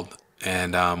called,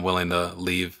 and I'm willing to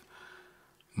leave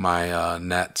my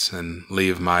nets and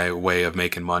leave my way of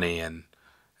making money, and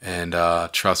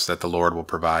trust that the Lord will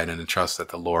provide, and trust that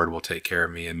the Lord will take care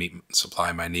of me and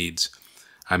supply my needs.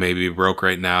 I may be broke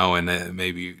right now, and it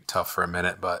may be tough for a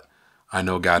minute, but I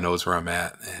know God knows where I'm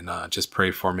at. And just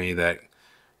pray for me that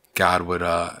God would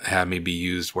have me be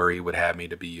used where he would have me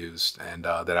to be used, and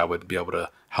that I would be able to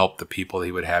help the people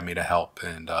he would have me to help.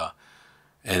 And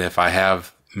if I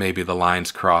have maybe the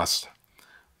lines crossed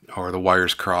or the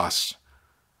wires crossed,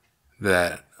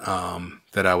 that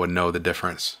I would know the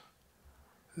difference.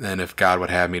 And if God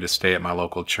would have me to stay at my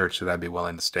local church, that I'd be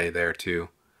willing to stay there too.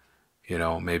 You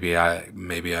know, maybe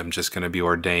I'm just going to be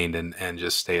ordained and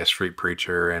just stay a street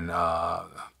preacher and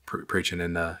preaching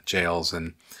in the jails.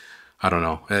 And I don't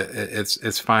know.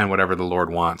 It's fine, whatever the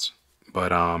Lord wants.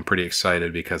 But I'm pretty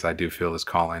excited because I do feel his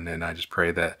calling, and I just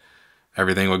pray that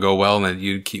everything would go well, and that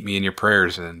you'd keep me in your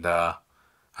prayers. And I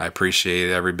appreciate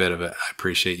every bit of it. I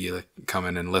appreciate you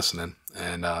coming and listening.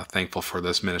 and thankful for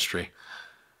this ministry.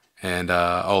 And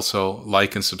also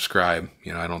like and subscribe.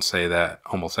 You know, I don't say that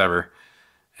almost ever.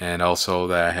 And also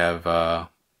that I have a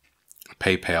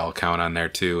PayPal account on there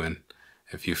too. And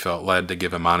if you felt led to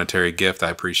give a monetary gift, I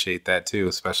appreciate that too,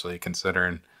 especially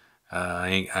considering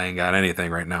I ain't got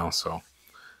anything right now. So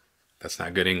that's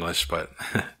not good English, but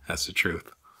that's the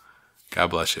truth. God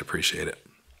bless you. Appreciate it.